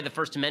to deny the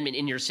First Amendment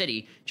in your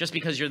city just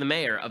because you're the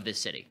mayor of this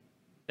city.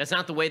 That's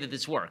not the way that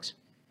this works.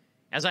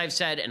 As I've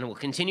said, and will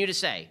continue to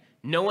say,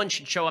 no one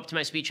should show up to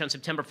my speech on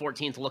September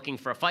 14th looking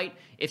for a fight.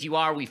 If you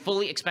are, we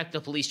fully expect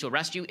the police to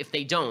arrest you. If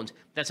they don't,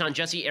 that's on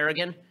Jesse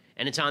Arreguin,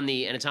 and it's on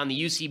the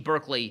UC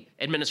Berkeley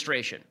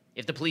administration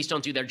if the police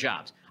don't do their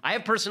jobs. I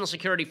have personal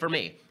security for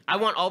me. I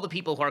want all the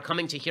people who are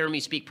coming to hear me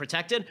speak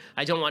protected.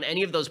 I don't want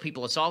any of those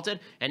people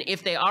assaulted. And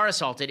if they are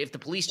assaulted, if the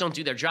police don't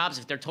do their jobs,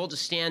 if they're told to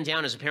stand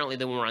down, as apparently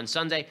they were on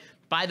Sunday,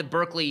 by the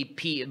Berkeley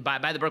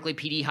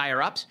PD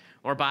higher-ups,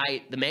 or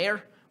by the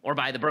mayor, or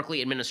by the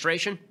Berkeley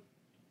administration,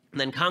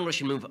 then Congress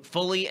should move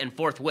fully and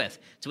forthwith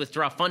to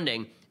withdraw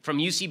funding from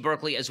UC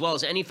Berkeley, as well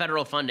as any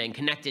federal funding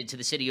connected to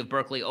the city of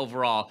Berkeley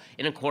overall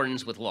in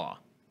accordance with law.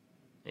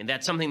 And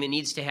that's something that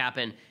needs to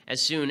happen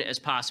as soon as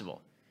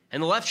possible.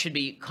 And the left should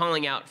be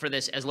calling out for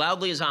this as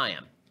loudly as I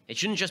am. It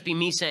shouldn't just be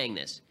me saying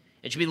this.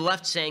 It should be the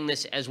left saying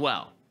this as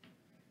well.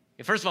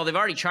 And first of all, they've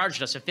already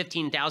charged us a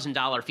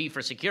 $15,000 fee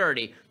for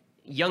security.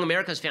 Young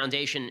America's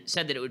Foundation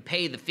said that it would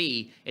pay the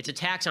fee. It's a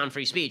tax on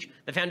free speech.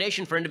 The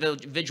Foundation for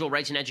Individual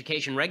Rights in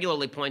Education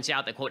regularly points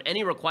out that, quote,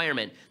 any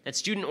requirement that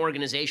student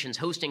organizations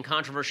hosting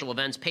controversial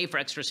events pay for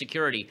extra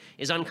security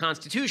is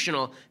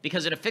unconstitutional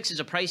because it affixes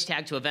a price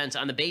tag to events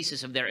on the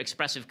basis of their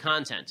expressive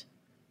content.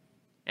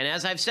 And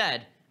as I've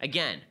said,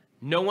 again,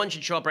 no one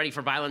should show up ready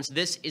for violence.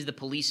 This is the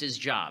police's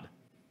job.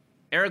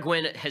 Eric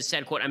Gwynn has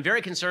said, quote, I'm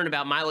very concerned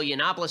about Milo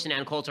Yiannopoulos and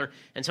Ann Coulter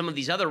and some of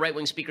these other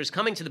right-wing speakers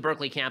coming to the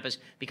Berkeley campus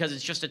because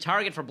it's just a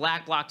target for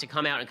Black Bloc to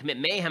come out and commit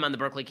mayhem on the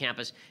Berkeley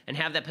campus and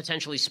have that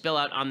potentially spill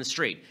out on the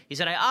street. He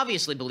said, I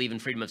obviously believe in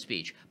freedom of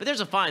speech, but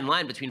there's a fine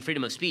line between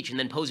freedom of speech and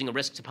then posing a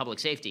risk to public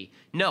safety.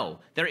 No,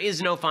 there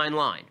is no fine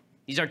line.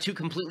 These are two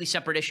completely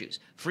separate issues.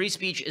 Free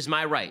speech is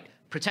my right.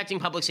 Protecting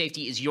public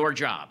safety is your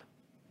job.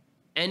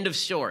 End of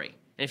story.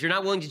 And if you're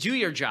not willing to do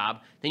your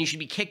job, then you should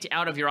be kicked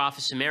out of your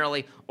office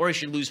summarily, or you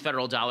should lose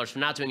federal dollars for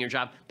not doing your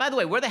job. By the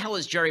way, where the hell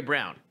is Jerry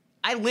Brown?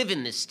 I live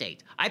in this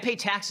state. I pay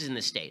taxes in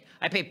this state.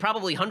 I pay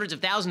probably hundreds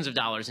of thousands of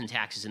dollars in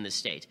taxes in this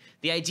state.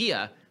 The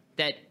idea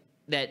that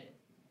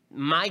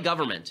my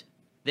government,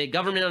 the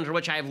government under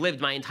which I have lived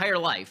my entire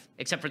life,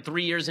 except for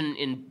 3 years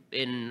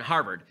in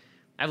Harvard,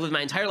 I've lived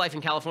my entire life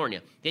in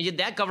California. The idea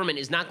that government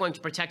is not going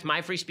to protect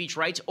my free speech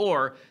rights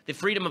or the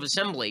freedom of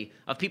assembly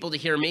of people to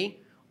hear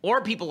me, or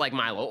people like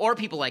Milo, or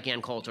people like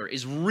Ann Coulter,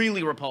 is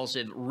really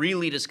repulsive,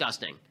 really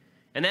disgusting.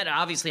 And that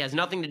obviously has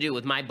nothing to do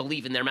with my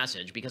belief in their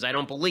message, because I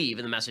don't believe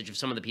in the message of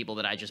some of the people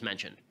that I just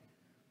mentioned.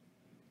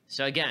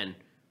 So again,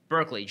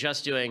 Berkeley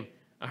just doing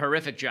a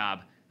horrific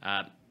job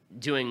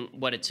doing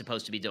what it's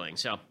supposed to be doing.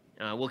 So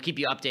we'll keep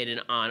you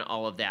updated on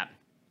all of that.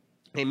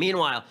 And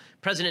meanwhile,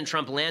 President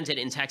Trump landed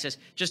in Texas,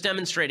 just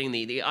demonstrating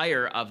the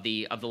ire of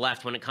the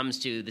left when it comes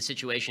to the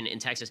situation in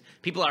Texas.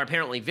 People are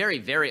apparently very,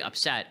 very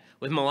upset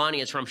with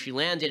Melania Trump. She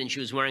landed and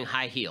she was wearing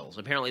high heels.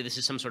 Apparently, this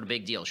is some sort of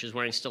big deal. She was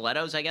wearing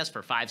stilettos, I guess,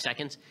 for 5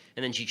 seconds,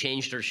 and then she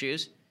changed her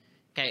shoes.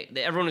 Okay,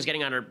 everyone was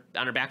getting on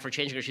her back for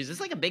changing her shoes. Is this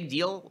like a big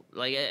deal?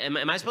 Like,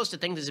 am I supposed to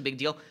think this is a big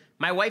deal?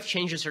 My wife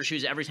changes her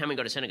shoes every time we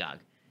go to synagogue.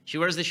 She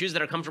wears the shoes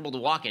that are comfortable to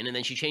walk in, and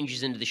then she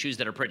changes into the shoes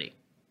that are pretty.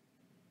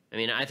 I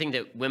mean, I think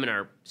that women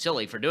are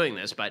silly for doing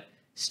this, but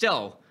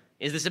still,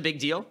 is this a big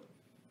deal?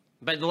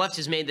 But the left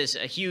has made this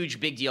a huge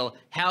big deal.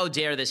 How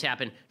dare this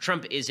happen?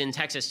 Trump is in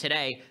Texas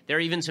today. There are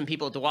even some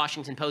people at the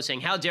Washington Post saying,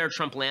 how dare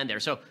Trump land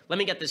there? So let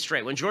me get this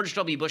straight. When George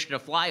W. Bush did a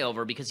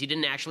flyover because he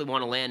didn't actually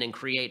want to land and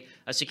create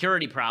a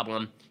security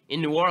problem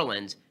in New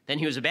Orleans, then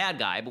he was a bad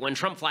guy. But when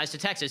Trump flies to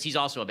Texas, he's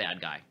also a bad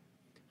guy.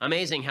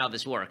 Amazing how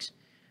this works.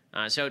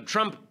 So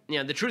Trump,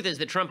 the truth is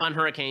that Trump on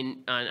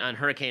Hurricane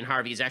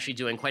Harvey is actually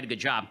doing quite a good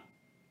job.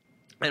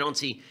 I don't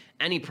see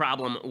any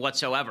problem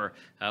whatsoever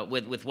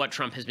with what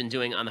Trump has been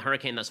doing on the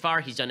hurricane thus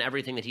far. He's done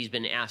everything that he's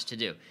been asked to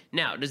do.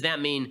 Now, does that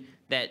mean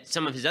that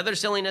some of his other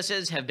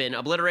sillinesses have been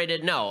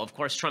obliterated? No, of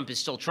course, Trump is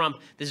still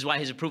Trump. This is why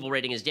his approval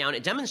rating is down.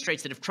 It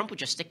demonstrates that if Trump would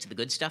just stick to the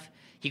good stuff,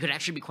 he could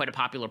actually be quite a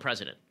popular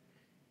president.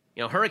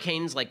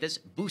 Hurricanes like this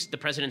boost the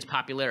president's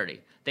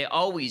popularity. They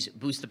always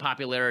boost the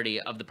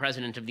popularity of the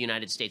president of the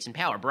United States in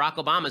power. Barack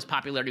Obama's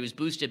popularity was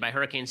boosted by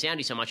Hurricane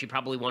Sandy so much he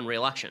probably won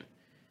re-election.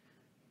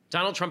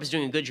 Donald Trump is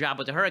doing a good job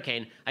with the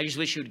hurricane. I just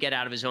wish he would get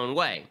out of his own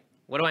way.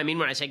 What do I mean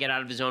when I say get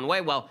out of his own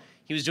way? Well,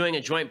 he was doing a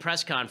joint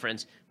press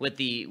conference with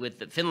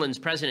Finland's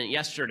president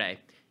yesterday,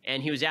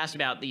 and he was asked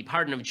about the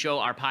pardon of Joe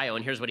Arpaio,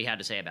 and here's what he had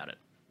to say about it.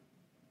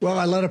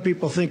 Well, a lot of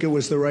people think it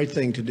was the right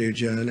thing to do,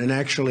 John. And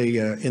actually,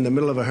 in the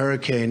middle of a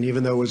hurricane,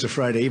 even though it was a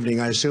Friday evening,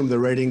 I assumed the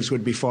ratings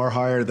would be far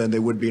higher than they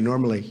would be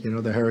normally.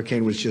 The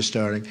hurricane was just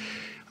starting.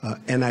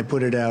 And I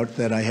put it out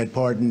that I had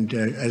pardoned,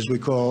 as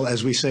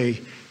we say,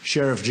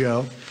 Sheriff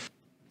Joe.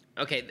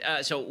 Okay,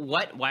 so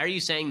why are you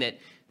saying that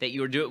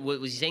you were doing?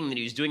 Was he saying that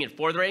he was doing it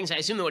for the ratings? I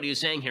assume that what he was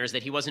saying here is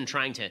that he wasn't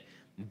trying to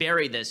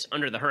bury this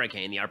under the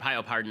hurricane, the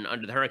Arpaio pardon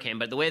under the hurricane.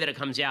 But the way that it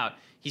comes out,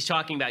 he's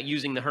talking about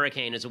using the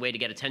hurricane as a way to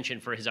get attention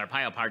for his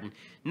Arpaio pardon.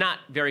 Not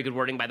very good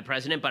wording by the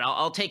president, but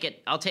I'll take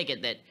it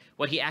that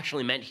what he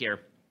actually meant here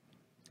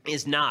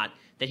is not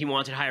that he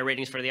wanted higher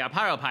ratings for the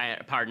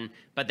Arpaio pardon,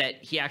 but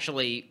that he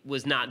actually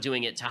was not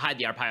doing it to hide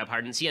the Arpaio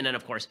pardon. CNN,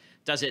 of course,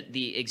 does it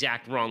the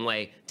exact wrong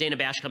way. Dana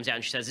Bash comes out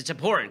and she says, it's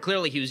abhorrent.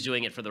 Clearly, he was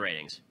doing it for the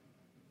ratings.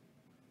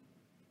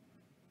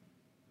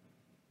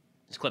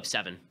 It's clip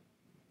 7.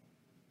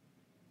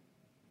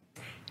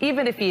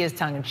 Even if he is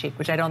tongue-in-cheek,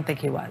 which I don't think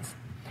he was,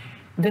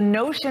 the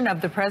notion of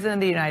the President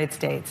of the United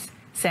States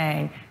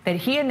saying that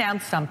he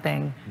announced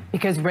something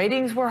because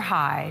ratings were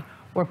high,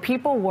 where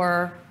people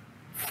were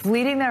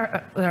fleeing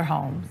their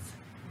homes,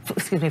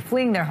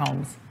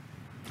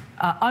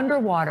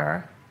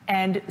 underwater,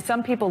 and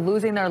some people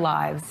losing their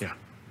lives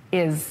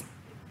is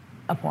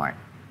abhorrent.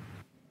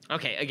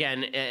 Okay,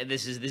 again,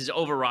 this is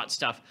overwrought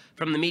stuff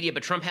from the media,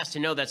 but Trump has to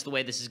know that's the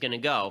way this is going to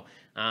go.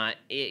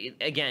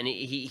 Again,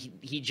 he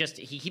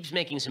keeps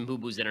making some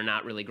boo-boos that are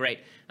not really great.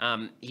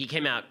 He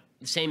came out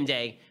the same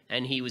day,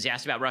 and he was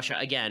asked about Russia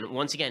again.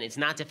 Once again, it's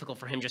not difficult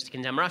for him just to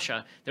condemn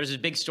Russia. There's this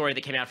big story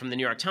that came out from the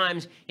New York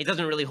Times. It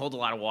doesn't really hold a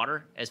lot of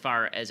water, as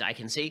far as I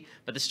can see,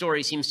 but the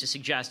story seems to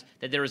suggest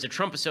that there was a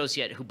Trump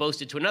associate who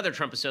boasted to another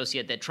Trump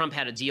associate that Trump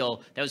had a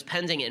deal that was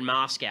pending in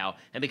Moscow,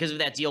 and because of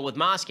that deal with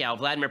Moscow,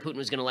 Vladimir Putin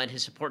was going to lend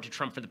his support to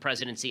Trump for the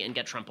presidency and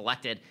get Trump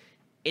elected.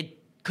 It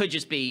could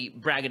just be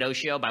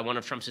braggadocio by one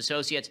of Trump's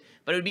associates,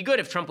 but it would be good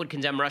if Trump would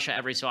condemn Russia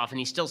every so often.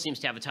 He still seems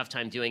to have a tough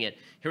time doing it.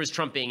 Here was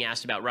Trump being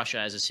asked about Russia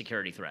as a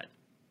security threat.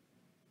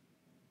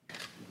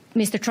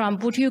 Mr.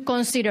 Trump, would you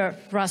consider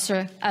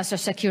Russia as a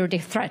security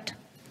threat?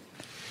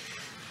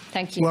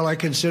 Thank you. Well, I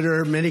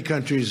consider many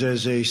countries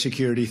as a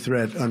security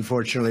threat,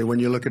 unfortunately, when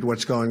you look at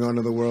what's going on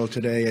in the world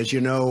today. As you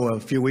know, a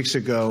few weeks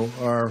ago,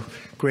 our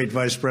great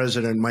Vice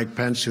President, Mike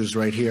Pence, who's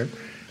right here,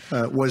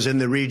 was in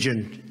the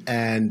region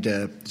and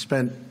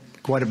spent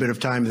quite a bit of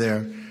time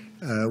there.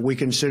 We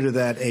consider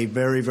that a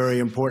very, very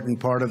important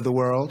part of the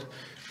world.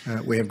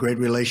 We have great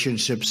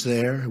relationships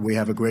there. We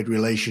have a great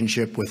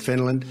relationship with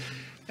Finland.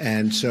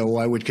 And so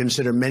I would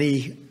consider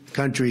many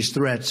countries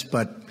threats,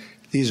 but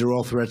these are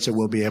all threats that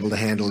we'll be able to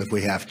handle if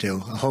we have to.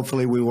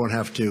 Hopefully we won't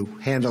have to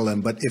handle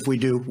them, but if we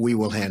do, we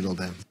will handle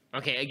them.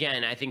 Okay,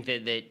 again, I think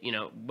that you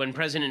know, when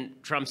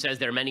President Trump says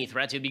there are many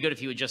threats, it would be good if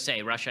he would just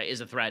say Russia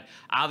is a threat.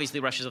 Obviously,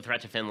 Russia is a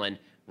threat to Finland.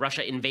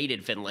 Russia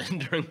invaded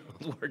Finland during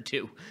World War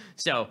II.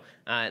 So,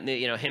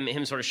 you know,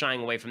 him sort of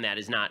shying away from that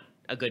is not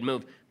a good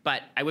move.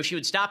 But I wish he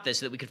would stop this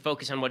so that we could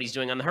focus on what he's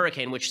doing on the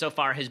hurricane, which so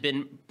far has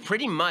been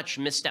pretty much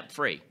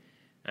misstep-free.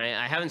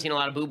 I haven't seen a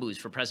lot of boo-boos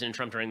for President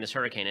Trump during this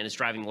hurricane, and it's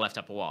driving the left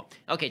up a wall.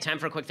 Okay, time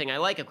for a quick thing I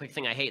like, a quick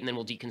thing I hate, and then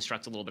we'll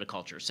deconstruct a little bit of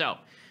culture. So,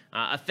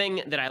 a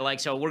thing that I like,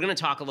 so we're going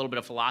to talk a little bit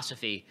of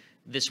philosophy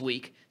this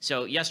week.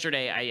 So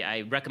yesterday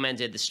I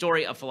recommended The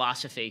Story of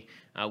Philosophy,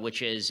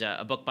 which is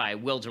a book by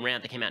Will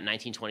Durant that came out in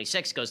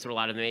 1926, goes through a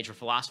lot of the major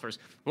philosophers.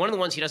 One of the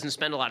ones he doesn't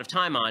spend a lot of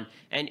time on,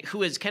 and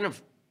who has kind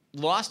of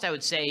lost, I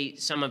would say,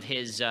 some of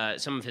his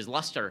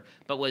luster,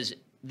 but was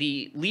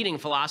the leading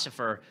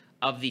philosopher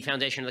of the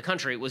foundation of the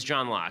country, was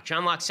John Locke.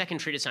 John Locke's second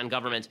treatise on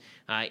government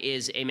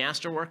is a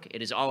masterwork.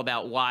 It is all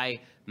about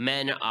why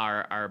men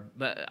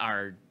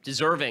are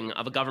deserving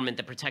of a government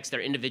that protects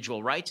their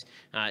individual rights.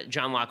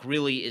 John Locke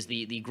really is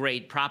the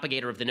great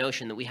propagator of the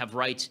notion that we have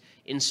rights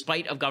in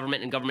spite of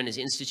government, and government is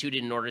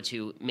instituted in order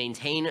to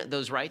maintain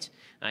those rights.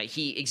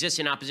 He exists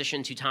in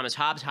opposition to Thomas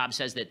Hobbes. Hobbes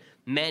says that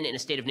men in a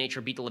state of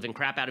nature beat the living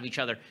crap out of each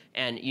other,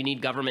 and you need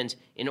government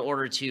in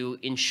order to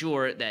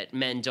ensure that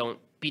men don't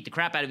beat the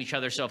crap out of each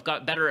other. So if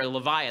better a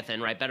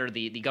Leviathan, right, better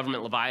the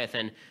government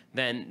Leviathan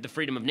than the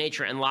freedom of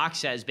nature. And Locke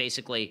says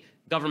basically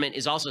government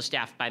is also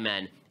staffed by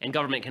men, and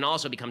government can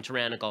also become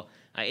tyrannical.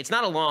 It's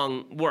not a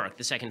long work,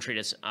 the second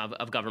treatise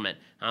of government,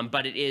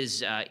 but it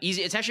is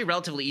easy. It's actually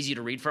relatively easy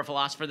to read for a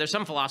philosopher. There's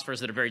some philosophers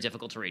that are very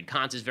difficult to read.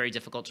 Kant is very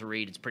difficult to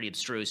read. It's pretty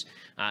abstruse.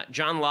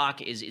 John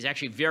Locke is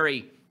actually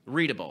very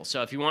readable.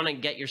 So if you want to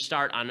get your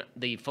start on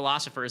the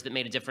philosophers that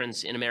made a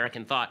difference in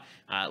American thought,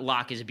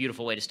 Locke is a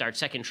beautiful way to start.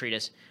 Second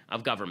treatise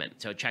of government.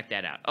 So check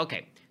that out.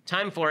 Okay,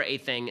 time for a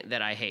thing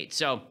that I hate.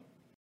 So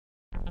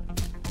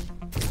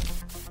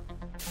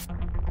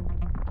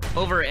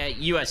over at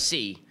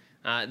USC,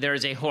 there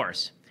is a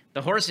horse.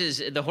 The horse is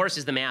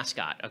the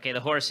mascot. Okay, the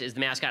horse is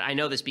the mascot. I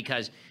know this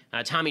because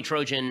Tommy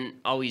Trojan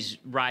always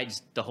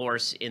rides the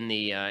horse in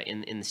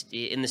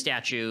the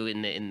statue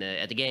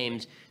at the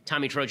games.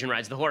 Tommy Trojan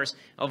rides the horse.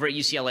 Over at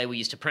UCLA, we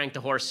used to prank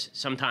the horse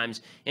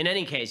sometimes. In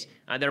any case,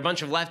 there are a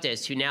bunch of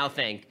leftists who now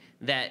think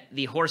that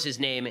the horse's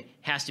name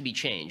has to be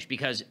changed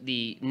because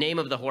the name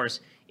of the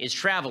horse is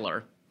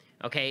Traveler.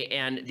 Okay,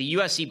 and the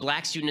USC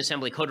Black Student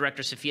Assembly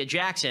co-director Sophia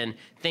Jackson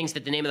thinks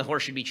that the name of the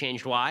horse should be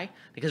changed. Why?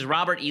 Because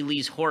Robert E.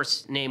 Lee's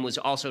horse name was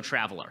also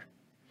Traveler.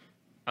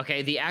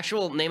 Okay, the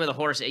actual name of the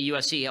horse at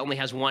USC only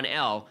has one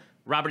L.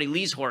 Robert E.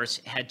 Lee's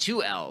horse had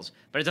two L's,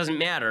 but it doesn't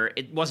matter.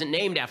 It wasn't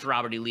named after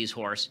Robert E. Lee's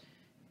horse.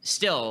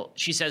 Still,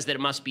 she says that it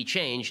must be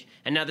changed,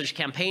 and now there's a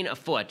campaign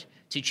afoot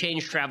to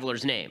change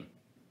Traveler's name.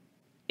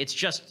 It's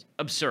just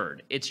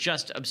absurd. It's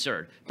just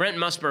absurd. Brent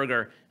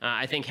Musburger,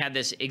 I think, had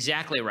this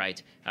exactly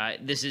right.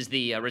 This is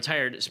the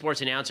retired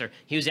sports announcer.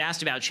 He was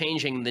asked about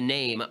changing the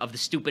name of the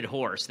stupid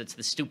horse that's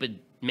the stupid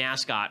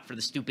mascot for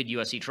the stupid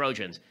USC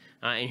Trojans.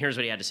 And here's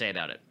what he had to say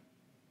about it.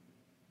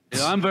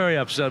 Yeah, I'm very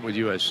upset with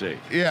USC.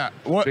 Yeah.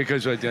 What?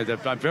 Because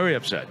I'm very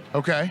upset.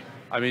 Okay.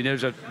 I mean,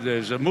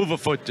 there's a move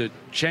afoot to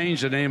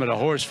change the name of the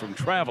horse from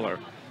Traveler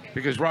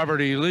because Robert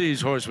E.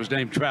 Lee's horse was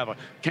named Traveler.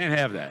 Can't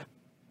have that.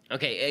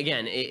 Okay,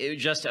 again,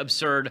 it's just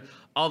absurd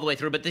all the way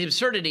through, but the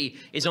absurdity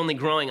is only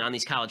growing on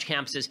these college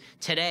campuses.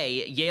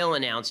 Today, Yale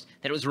announced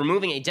that it was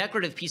removing a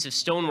decorative piece of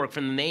stonework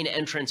from the main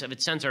entrance of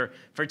its Center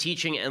for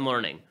Teaching and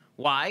Learning.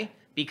 Why?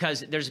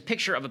 Because there's a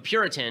picture of a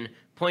Puritan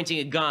pointing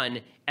a gun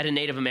at a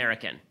Native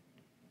American.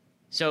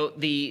 So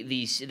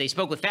they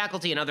spoke with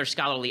faculty and other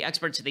scholarly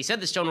experts. They said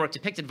the stonework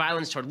depicted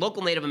violence toward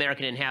local Native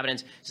American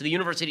inhabitants, so the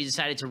university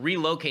decided to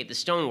relocate the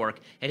stonework.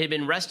 It had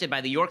been wrested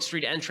by the York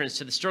Street entrance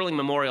to the Sterling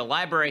Memorial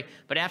Library,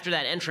 but after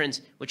that entrance,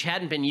 which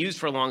hadn't been used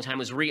for a long time,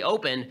 was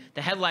reopened,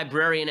 the head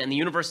librarian and the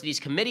university's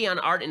Committee on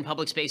Art in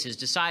Public Spaces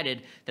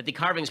decided that the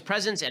carving's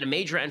presence at a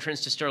major entrance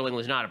to Sterling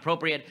was not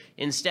appropriate.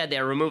 Instead, they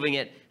are removing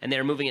it, and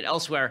they're moving it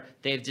elsewhere.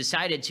 They've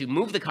decided to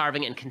move the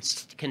carving and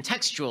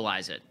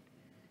contextualize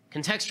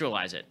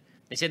it.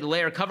 They said the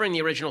layer covering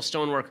the original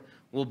stonework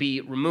will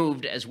be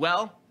removed as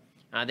well.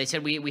 They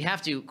said we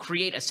have to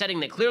create a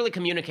setting that clearly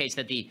communicates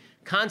that the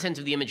content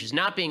of the image is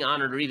not being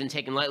honored or even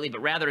taken lightly,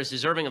 but rather is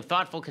deserving of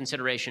thoughtful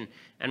consideration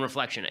and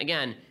reflection.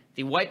 Again,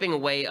 the wiping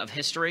away of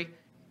history.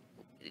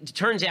 It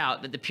turns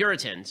out that the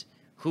Puritans,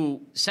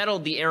 who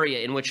settled the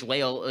area in which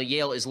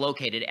Yale is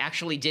located,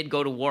 actually did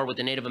go to war with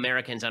the Native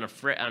Americans on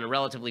a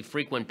relatively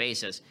frequent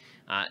basis.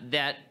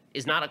 That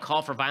is not a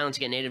call for violence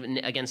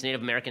against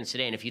Native Americans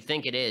today, and if you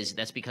think it is,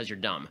 that's because you're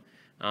dumb.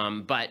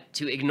 But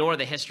to ignore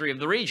the history of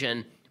the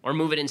region or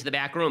move it into the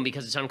back room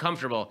because it's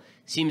uncomfortable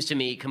seems to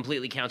me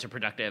completely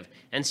counterproductive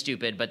and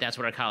stupid, but that's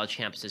what our college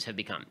campuses have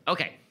become.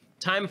 Okay,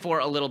 time for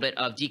a little bit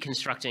of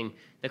deconstructing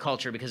the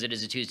culture because it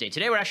is a Tuesday.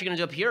 Today we're actually going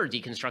to do a pure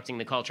deconstructing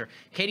the culture.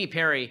 Katy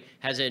Perry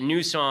has a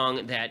new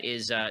song that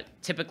is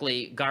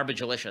typically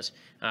garbage-alicious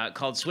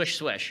called Swish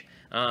Swish.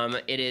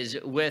 It is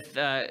with,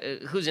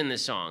 who's in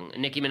this song?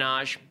 Nicki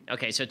Minaj?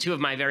 Okay, so two of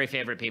my very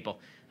favorite people.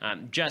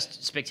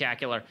 Just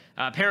spectacular.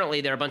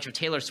 Apparently, there are a bunch of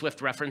Taylor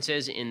Swift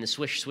references in the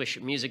Swish Swish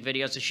music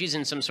video. So she's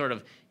in some sort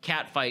of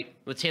cat fight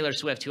with Taylor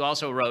Swift, who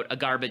also wrote a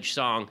garbage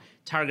song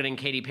targeting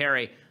Katy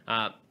Perry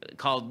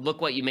called "Look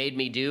What You Made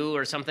Me Do"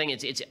 or something.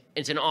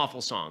 It's an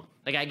awful song.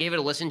 Like, I gave it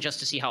a listen just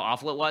to see how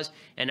awful it was,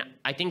 and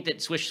I think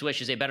that Swish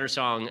Swish is a better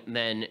song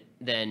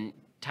than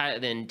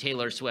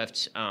Taylor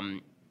Swift's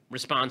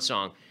response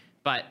song.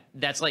 But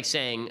that's like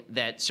saying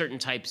that certain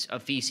types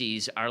of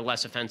feces are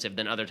less offensive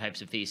than other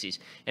types of feces.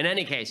 In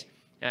any case,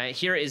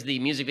 here is the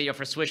music video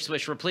for Swish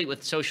Swish, replete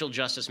with social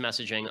justice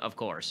messaging, of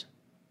course.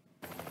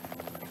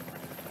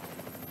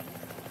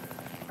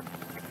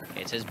 Okay,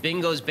 it says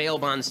Bingo's Bail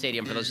Bond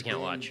Stadium, for those who can't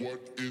watch.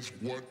 What is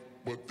what,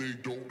 but they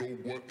don't know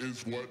what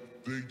is what.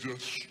 They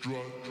just strut.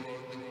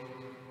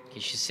 Okay,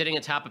 she's sitting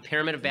atop a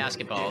pyramid of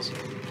basketballs,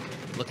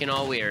 looking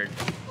all weird.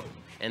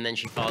 And then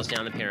she falls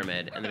down the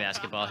pyramid, and the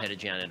basketball hit a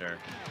janitor.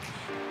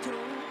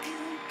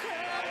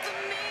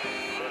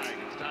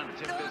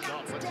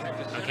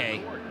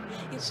 Okay,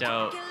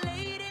 so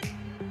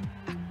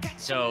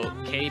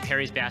Katy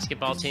Perry's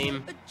basketball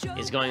team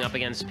is going up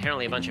against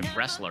apparently a bunch of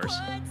wrestlers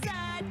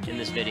in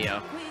this video.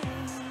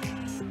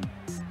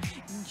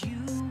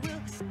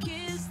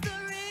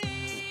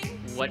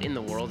 What in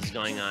the world is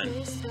going on?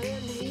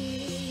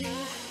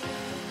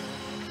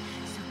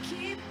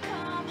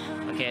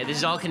 Okay, this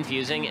is all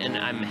confusing, and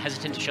I'm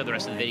hesitant to show the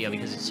rest of the video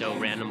because it's so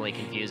randomly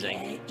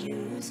confusing.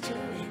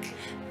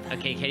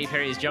 Okay, Katy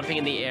Perry is jumping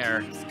in the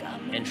air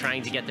and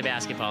trying to get the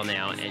basketball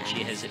now, and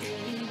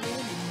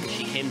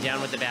she came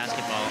down with the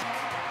basketball,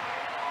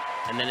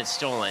 and then it's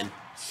stolen.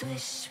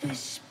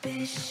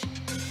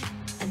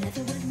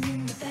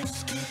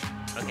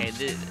 Okay,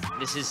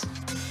 this is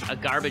a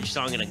garbage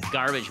song and a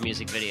garbage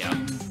music video.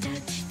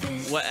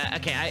 What?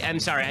 Okay, I'm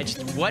sorry.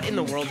 What in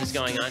the world is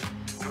going on?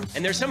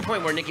 And there's some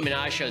point where Nicki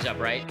Minaj shows up,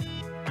 right?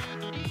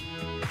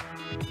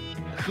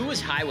 Who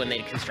was high when they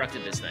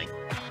constructed this thing?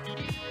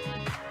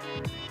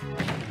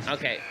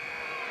 Okay.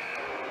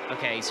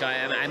 Okay, so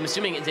I'm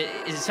assuming, is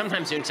it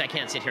sometime soon? Because I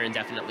can't sit here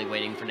indefinitely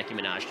waiting for Nicki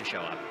Minaj to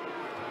show up.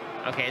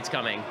 Okay, it's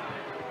coming.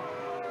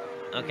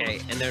 Okay,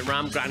 and then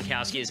Rob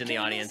Gronkowski is in the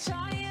audience.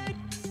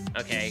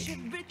 Okay,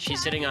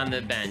 she's sitting on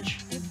the bench.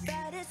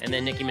 And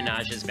then Nicki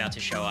Minaj is about to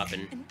show up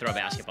and throw a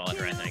basketball at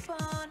her, I think.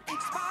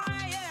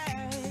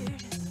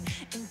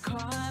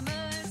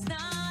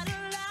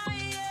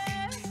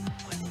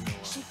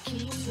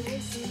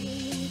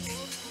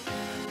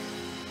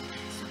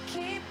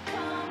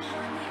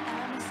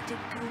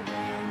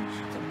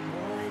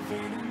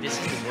 This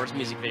is the worst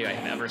music video I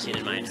have ever seen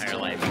in my entire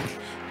life.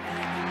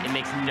 It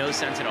makes no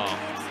sense at all.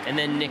 And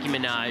then Nicki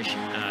Minaj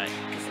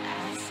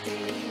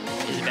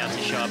is about to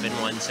show up in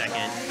 1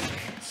 second.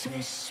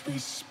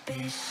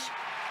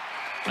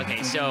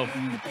 Okay, so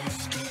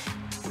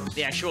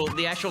the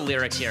actual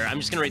lyrics here, I'm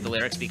just gonna read the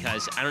lyrics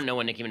because I don't know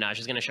when Nicki Minaj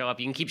is gonna show up.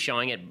 You can keep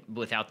showing it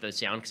without the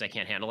sound because I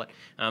can't handle it.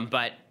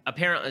 But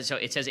apparently, so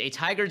it says, a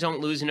tiger don't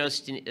lose no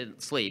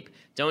sleep,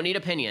 don't need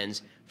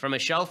opinions from a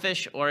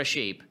shellfish or a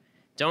sheep.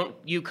 Don't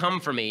you come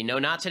for me. No,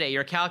 not today.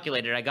 You're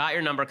calculated. I got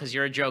your number because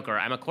you're a joker.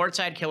 I'm a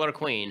courtside killer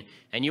queen,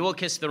 and you will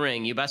kiss the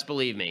ring. You best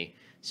believe me.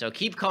 So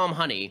keep calm,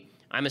 honey.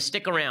 I'm a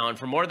stick around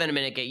for more than a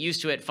minute. Get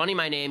used to it. Funny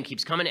my name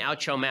keeps coming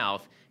out your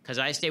mouth because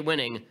I stay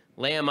winning.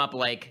 Lay 'em up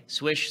like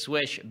swish,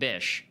 swish,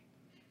 bish.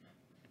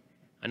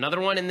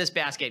 Another one in this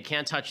basket.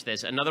 Can't touch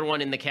this. Another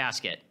one in the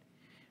casket.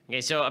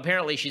 Okay, so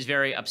apparently she's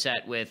very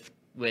upset with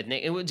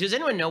Nick. Does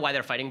anyone know why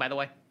they're fighting, by the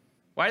way?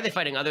 Why are they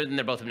fighting other than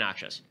they're both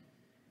obnoxious?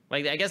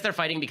 Like, I guess they're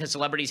fighting because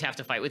celebrities have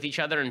to fight with each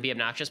other and be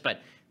obnoxious,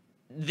 but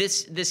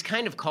this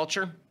kind of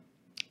culture.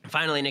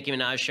 Finally, Nicki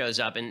Minaj shows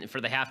up for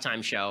the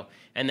halftime show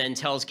and then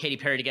tells Katy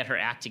Perry to get her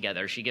act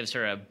together. She gives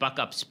her a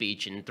buck-up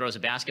speech and throws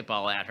a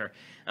basketball at her.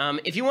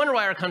 If you wonder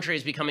why our country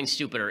is becoming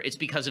stupider, it's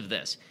because of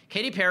this.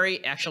 Katy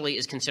Perry actually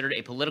is considered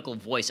a political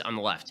voice on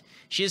the left.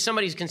 She is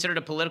somebody who's considered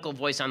a political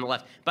voice on the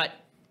left. But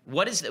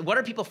what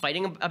are people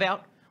fighting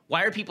about?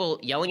 Why are people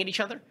yelling at each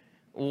other?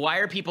 Why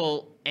are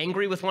people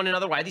angry with one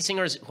another? Why are these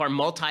singers who are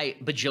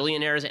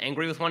multi-bajillionaires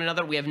angry with one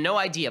another? We have no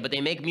idea, but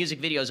they make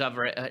music videos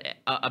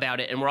about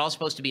it, and we're all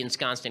supposed to be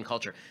ensconced in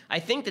culture. I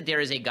think that there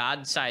is a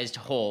God-sized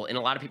hole in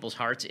a lot of people's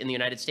hearts in the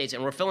United States,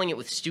 and we're filling it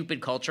with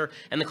stupid culture,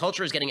 and the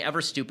culture is getting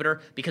ever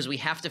stupider because we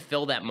have to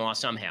fill that maw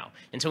somehow.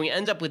 And so we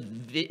end up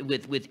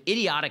with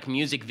idiotic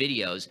music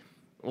videos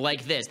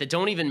like this that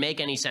don't even make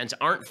any sense,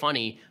 aren't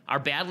funny, are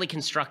badly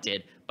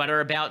constructed, but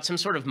are about some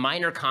sort of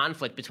minor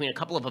conflict between a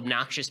couple of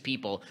obnoxious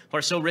people who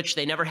are so rich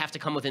they never have to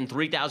come within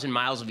 3,000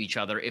 miles of each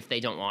other if they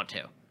don't want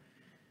to.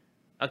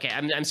 Okay,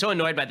 I'm so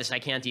annoyed by this I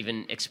can't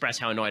even express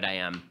how annoyed I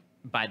am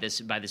by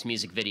this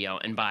music video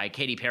and by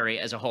Katy Perry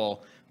as a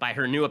whole, by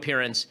her new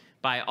appearance,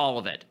 by all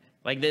of it.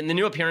 Like the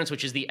new appearance,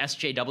 which is the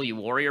SJW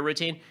Warrior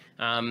routine,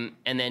 and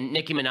then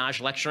Nicki Minaj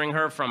lecturing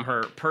her from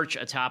her perch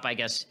atop, I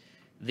guess,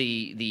 from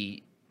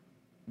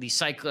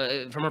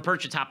her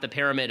perch atop the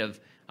pyramid of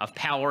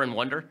power and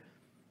wonder.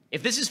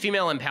 If this is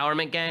female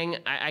empowerment, gang,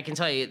 I can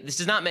tell you, this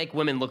does not make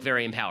women look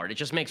very empowered. It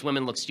just makes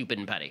women look stupid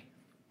and petty.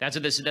 That's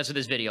what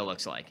this video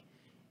looks like.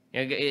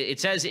 It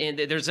says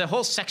there's a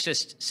whole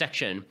sexist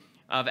section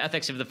of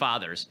Ethics of the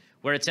Fathers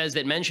where it says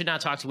that men should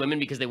not talk to women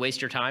because they waste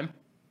your time.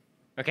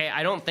 Okay,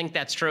 I don't think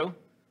that's true,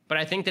 but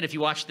I think that if you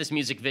watch this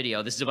music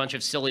video, this is a bunch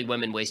of silly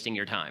women wasting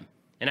your time.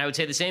 And I would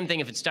say the same thing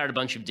if it started a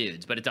bunch of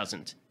dudes, but it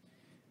doesn't.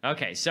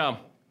 Okay, so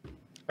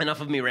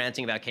enough of me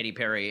ranting about Katy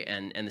Perry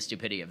and the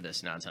stupidity of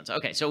this nonsense.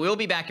 Okay, so we'll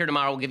be back here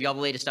tomorrow. We'll give you all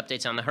the latest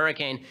updates on the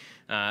hurricane.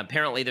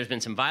 Apparently, there's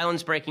been some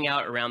violence breaking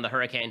out around the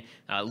hurricane,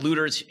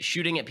 looters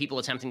shooting at people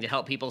attempting to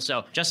help people.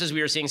 So just as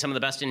we were seeing some of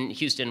the best in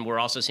Houston, we're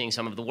also seeing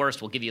some of the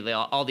worst. We'll give you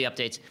all the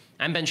updates.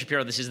 I'm Ben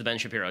Shapiro. This is The Ben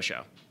Shapiro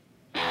Show.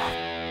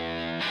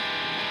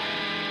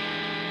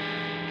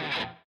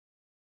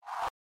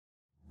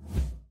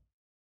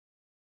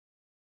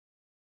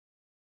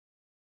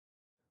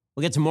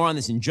 We'll get to more on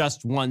this in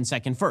just 1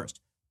 second. First,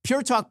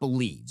 Pure Talk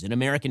believes in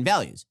American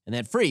values, and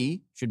that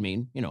free should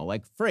mean,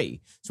 like free.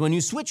 So when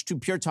you switch to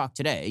Pure Talk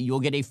today, you'll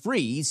get a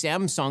free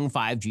Samsung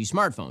 5G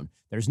smartphone.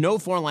 There's no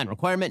 4-line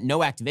requirement,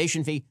 no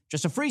activation fee,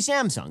 just a free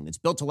Samsung that's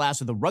built to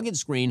last with a rugged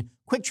screen,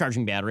 quick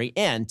charging battery,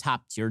 and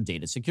top-tier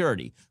data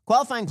security.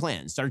 Qualifying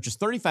plans start at just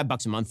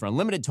 $35 a month for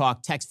unlimited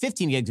talk, text,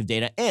 15 gigs of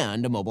data,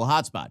 and a mobile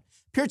hotspot.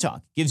 Pure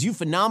Talk gives you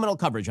phenomenal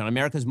coverage on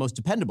America's most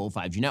dependable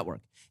 5G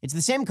network. It's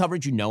the same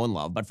coverage you know and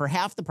love, but for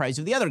half the price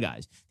of the other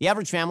guys. The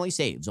average family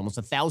saves almost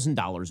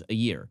 $1,000 a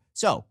year.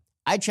 So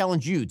I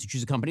challenge you to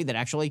choose a company that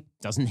actually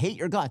doesn't hate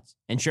your guts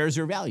and shares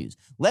your values.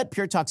 Let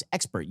Pure Talk's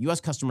expert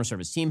U.S. customer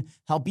service team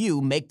help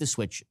you make the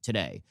switch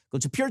today. Go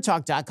to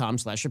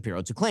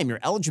puretalk.com/Shapiro to claim your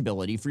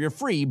eligibility for your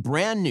free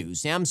brand new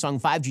Samsung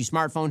 5G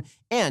smartphone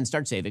and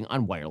start saving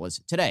on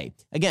wireless today.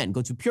 Again,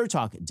 go to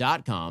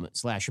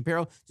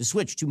puretalk.com/Shapiro to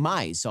switch to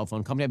my cell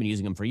phone company. I've been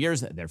using them for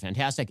years. They're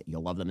fantastic.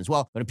 You'll love them as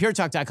well. Go to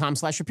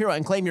puretalk.com/Shapiro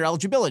and claim your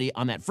eligibility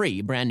on that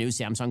free brand new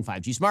Samsung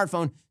 5G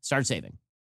smartphone. Start saving.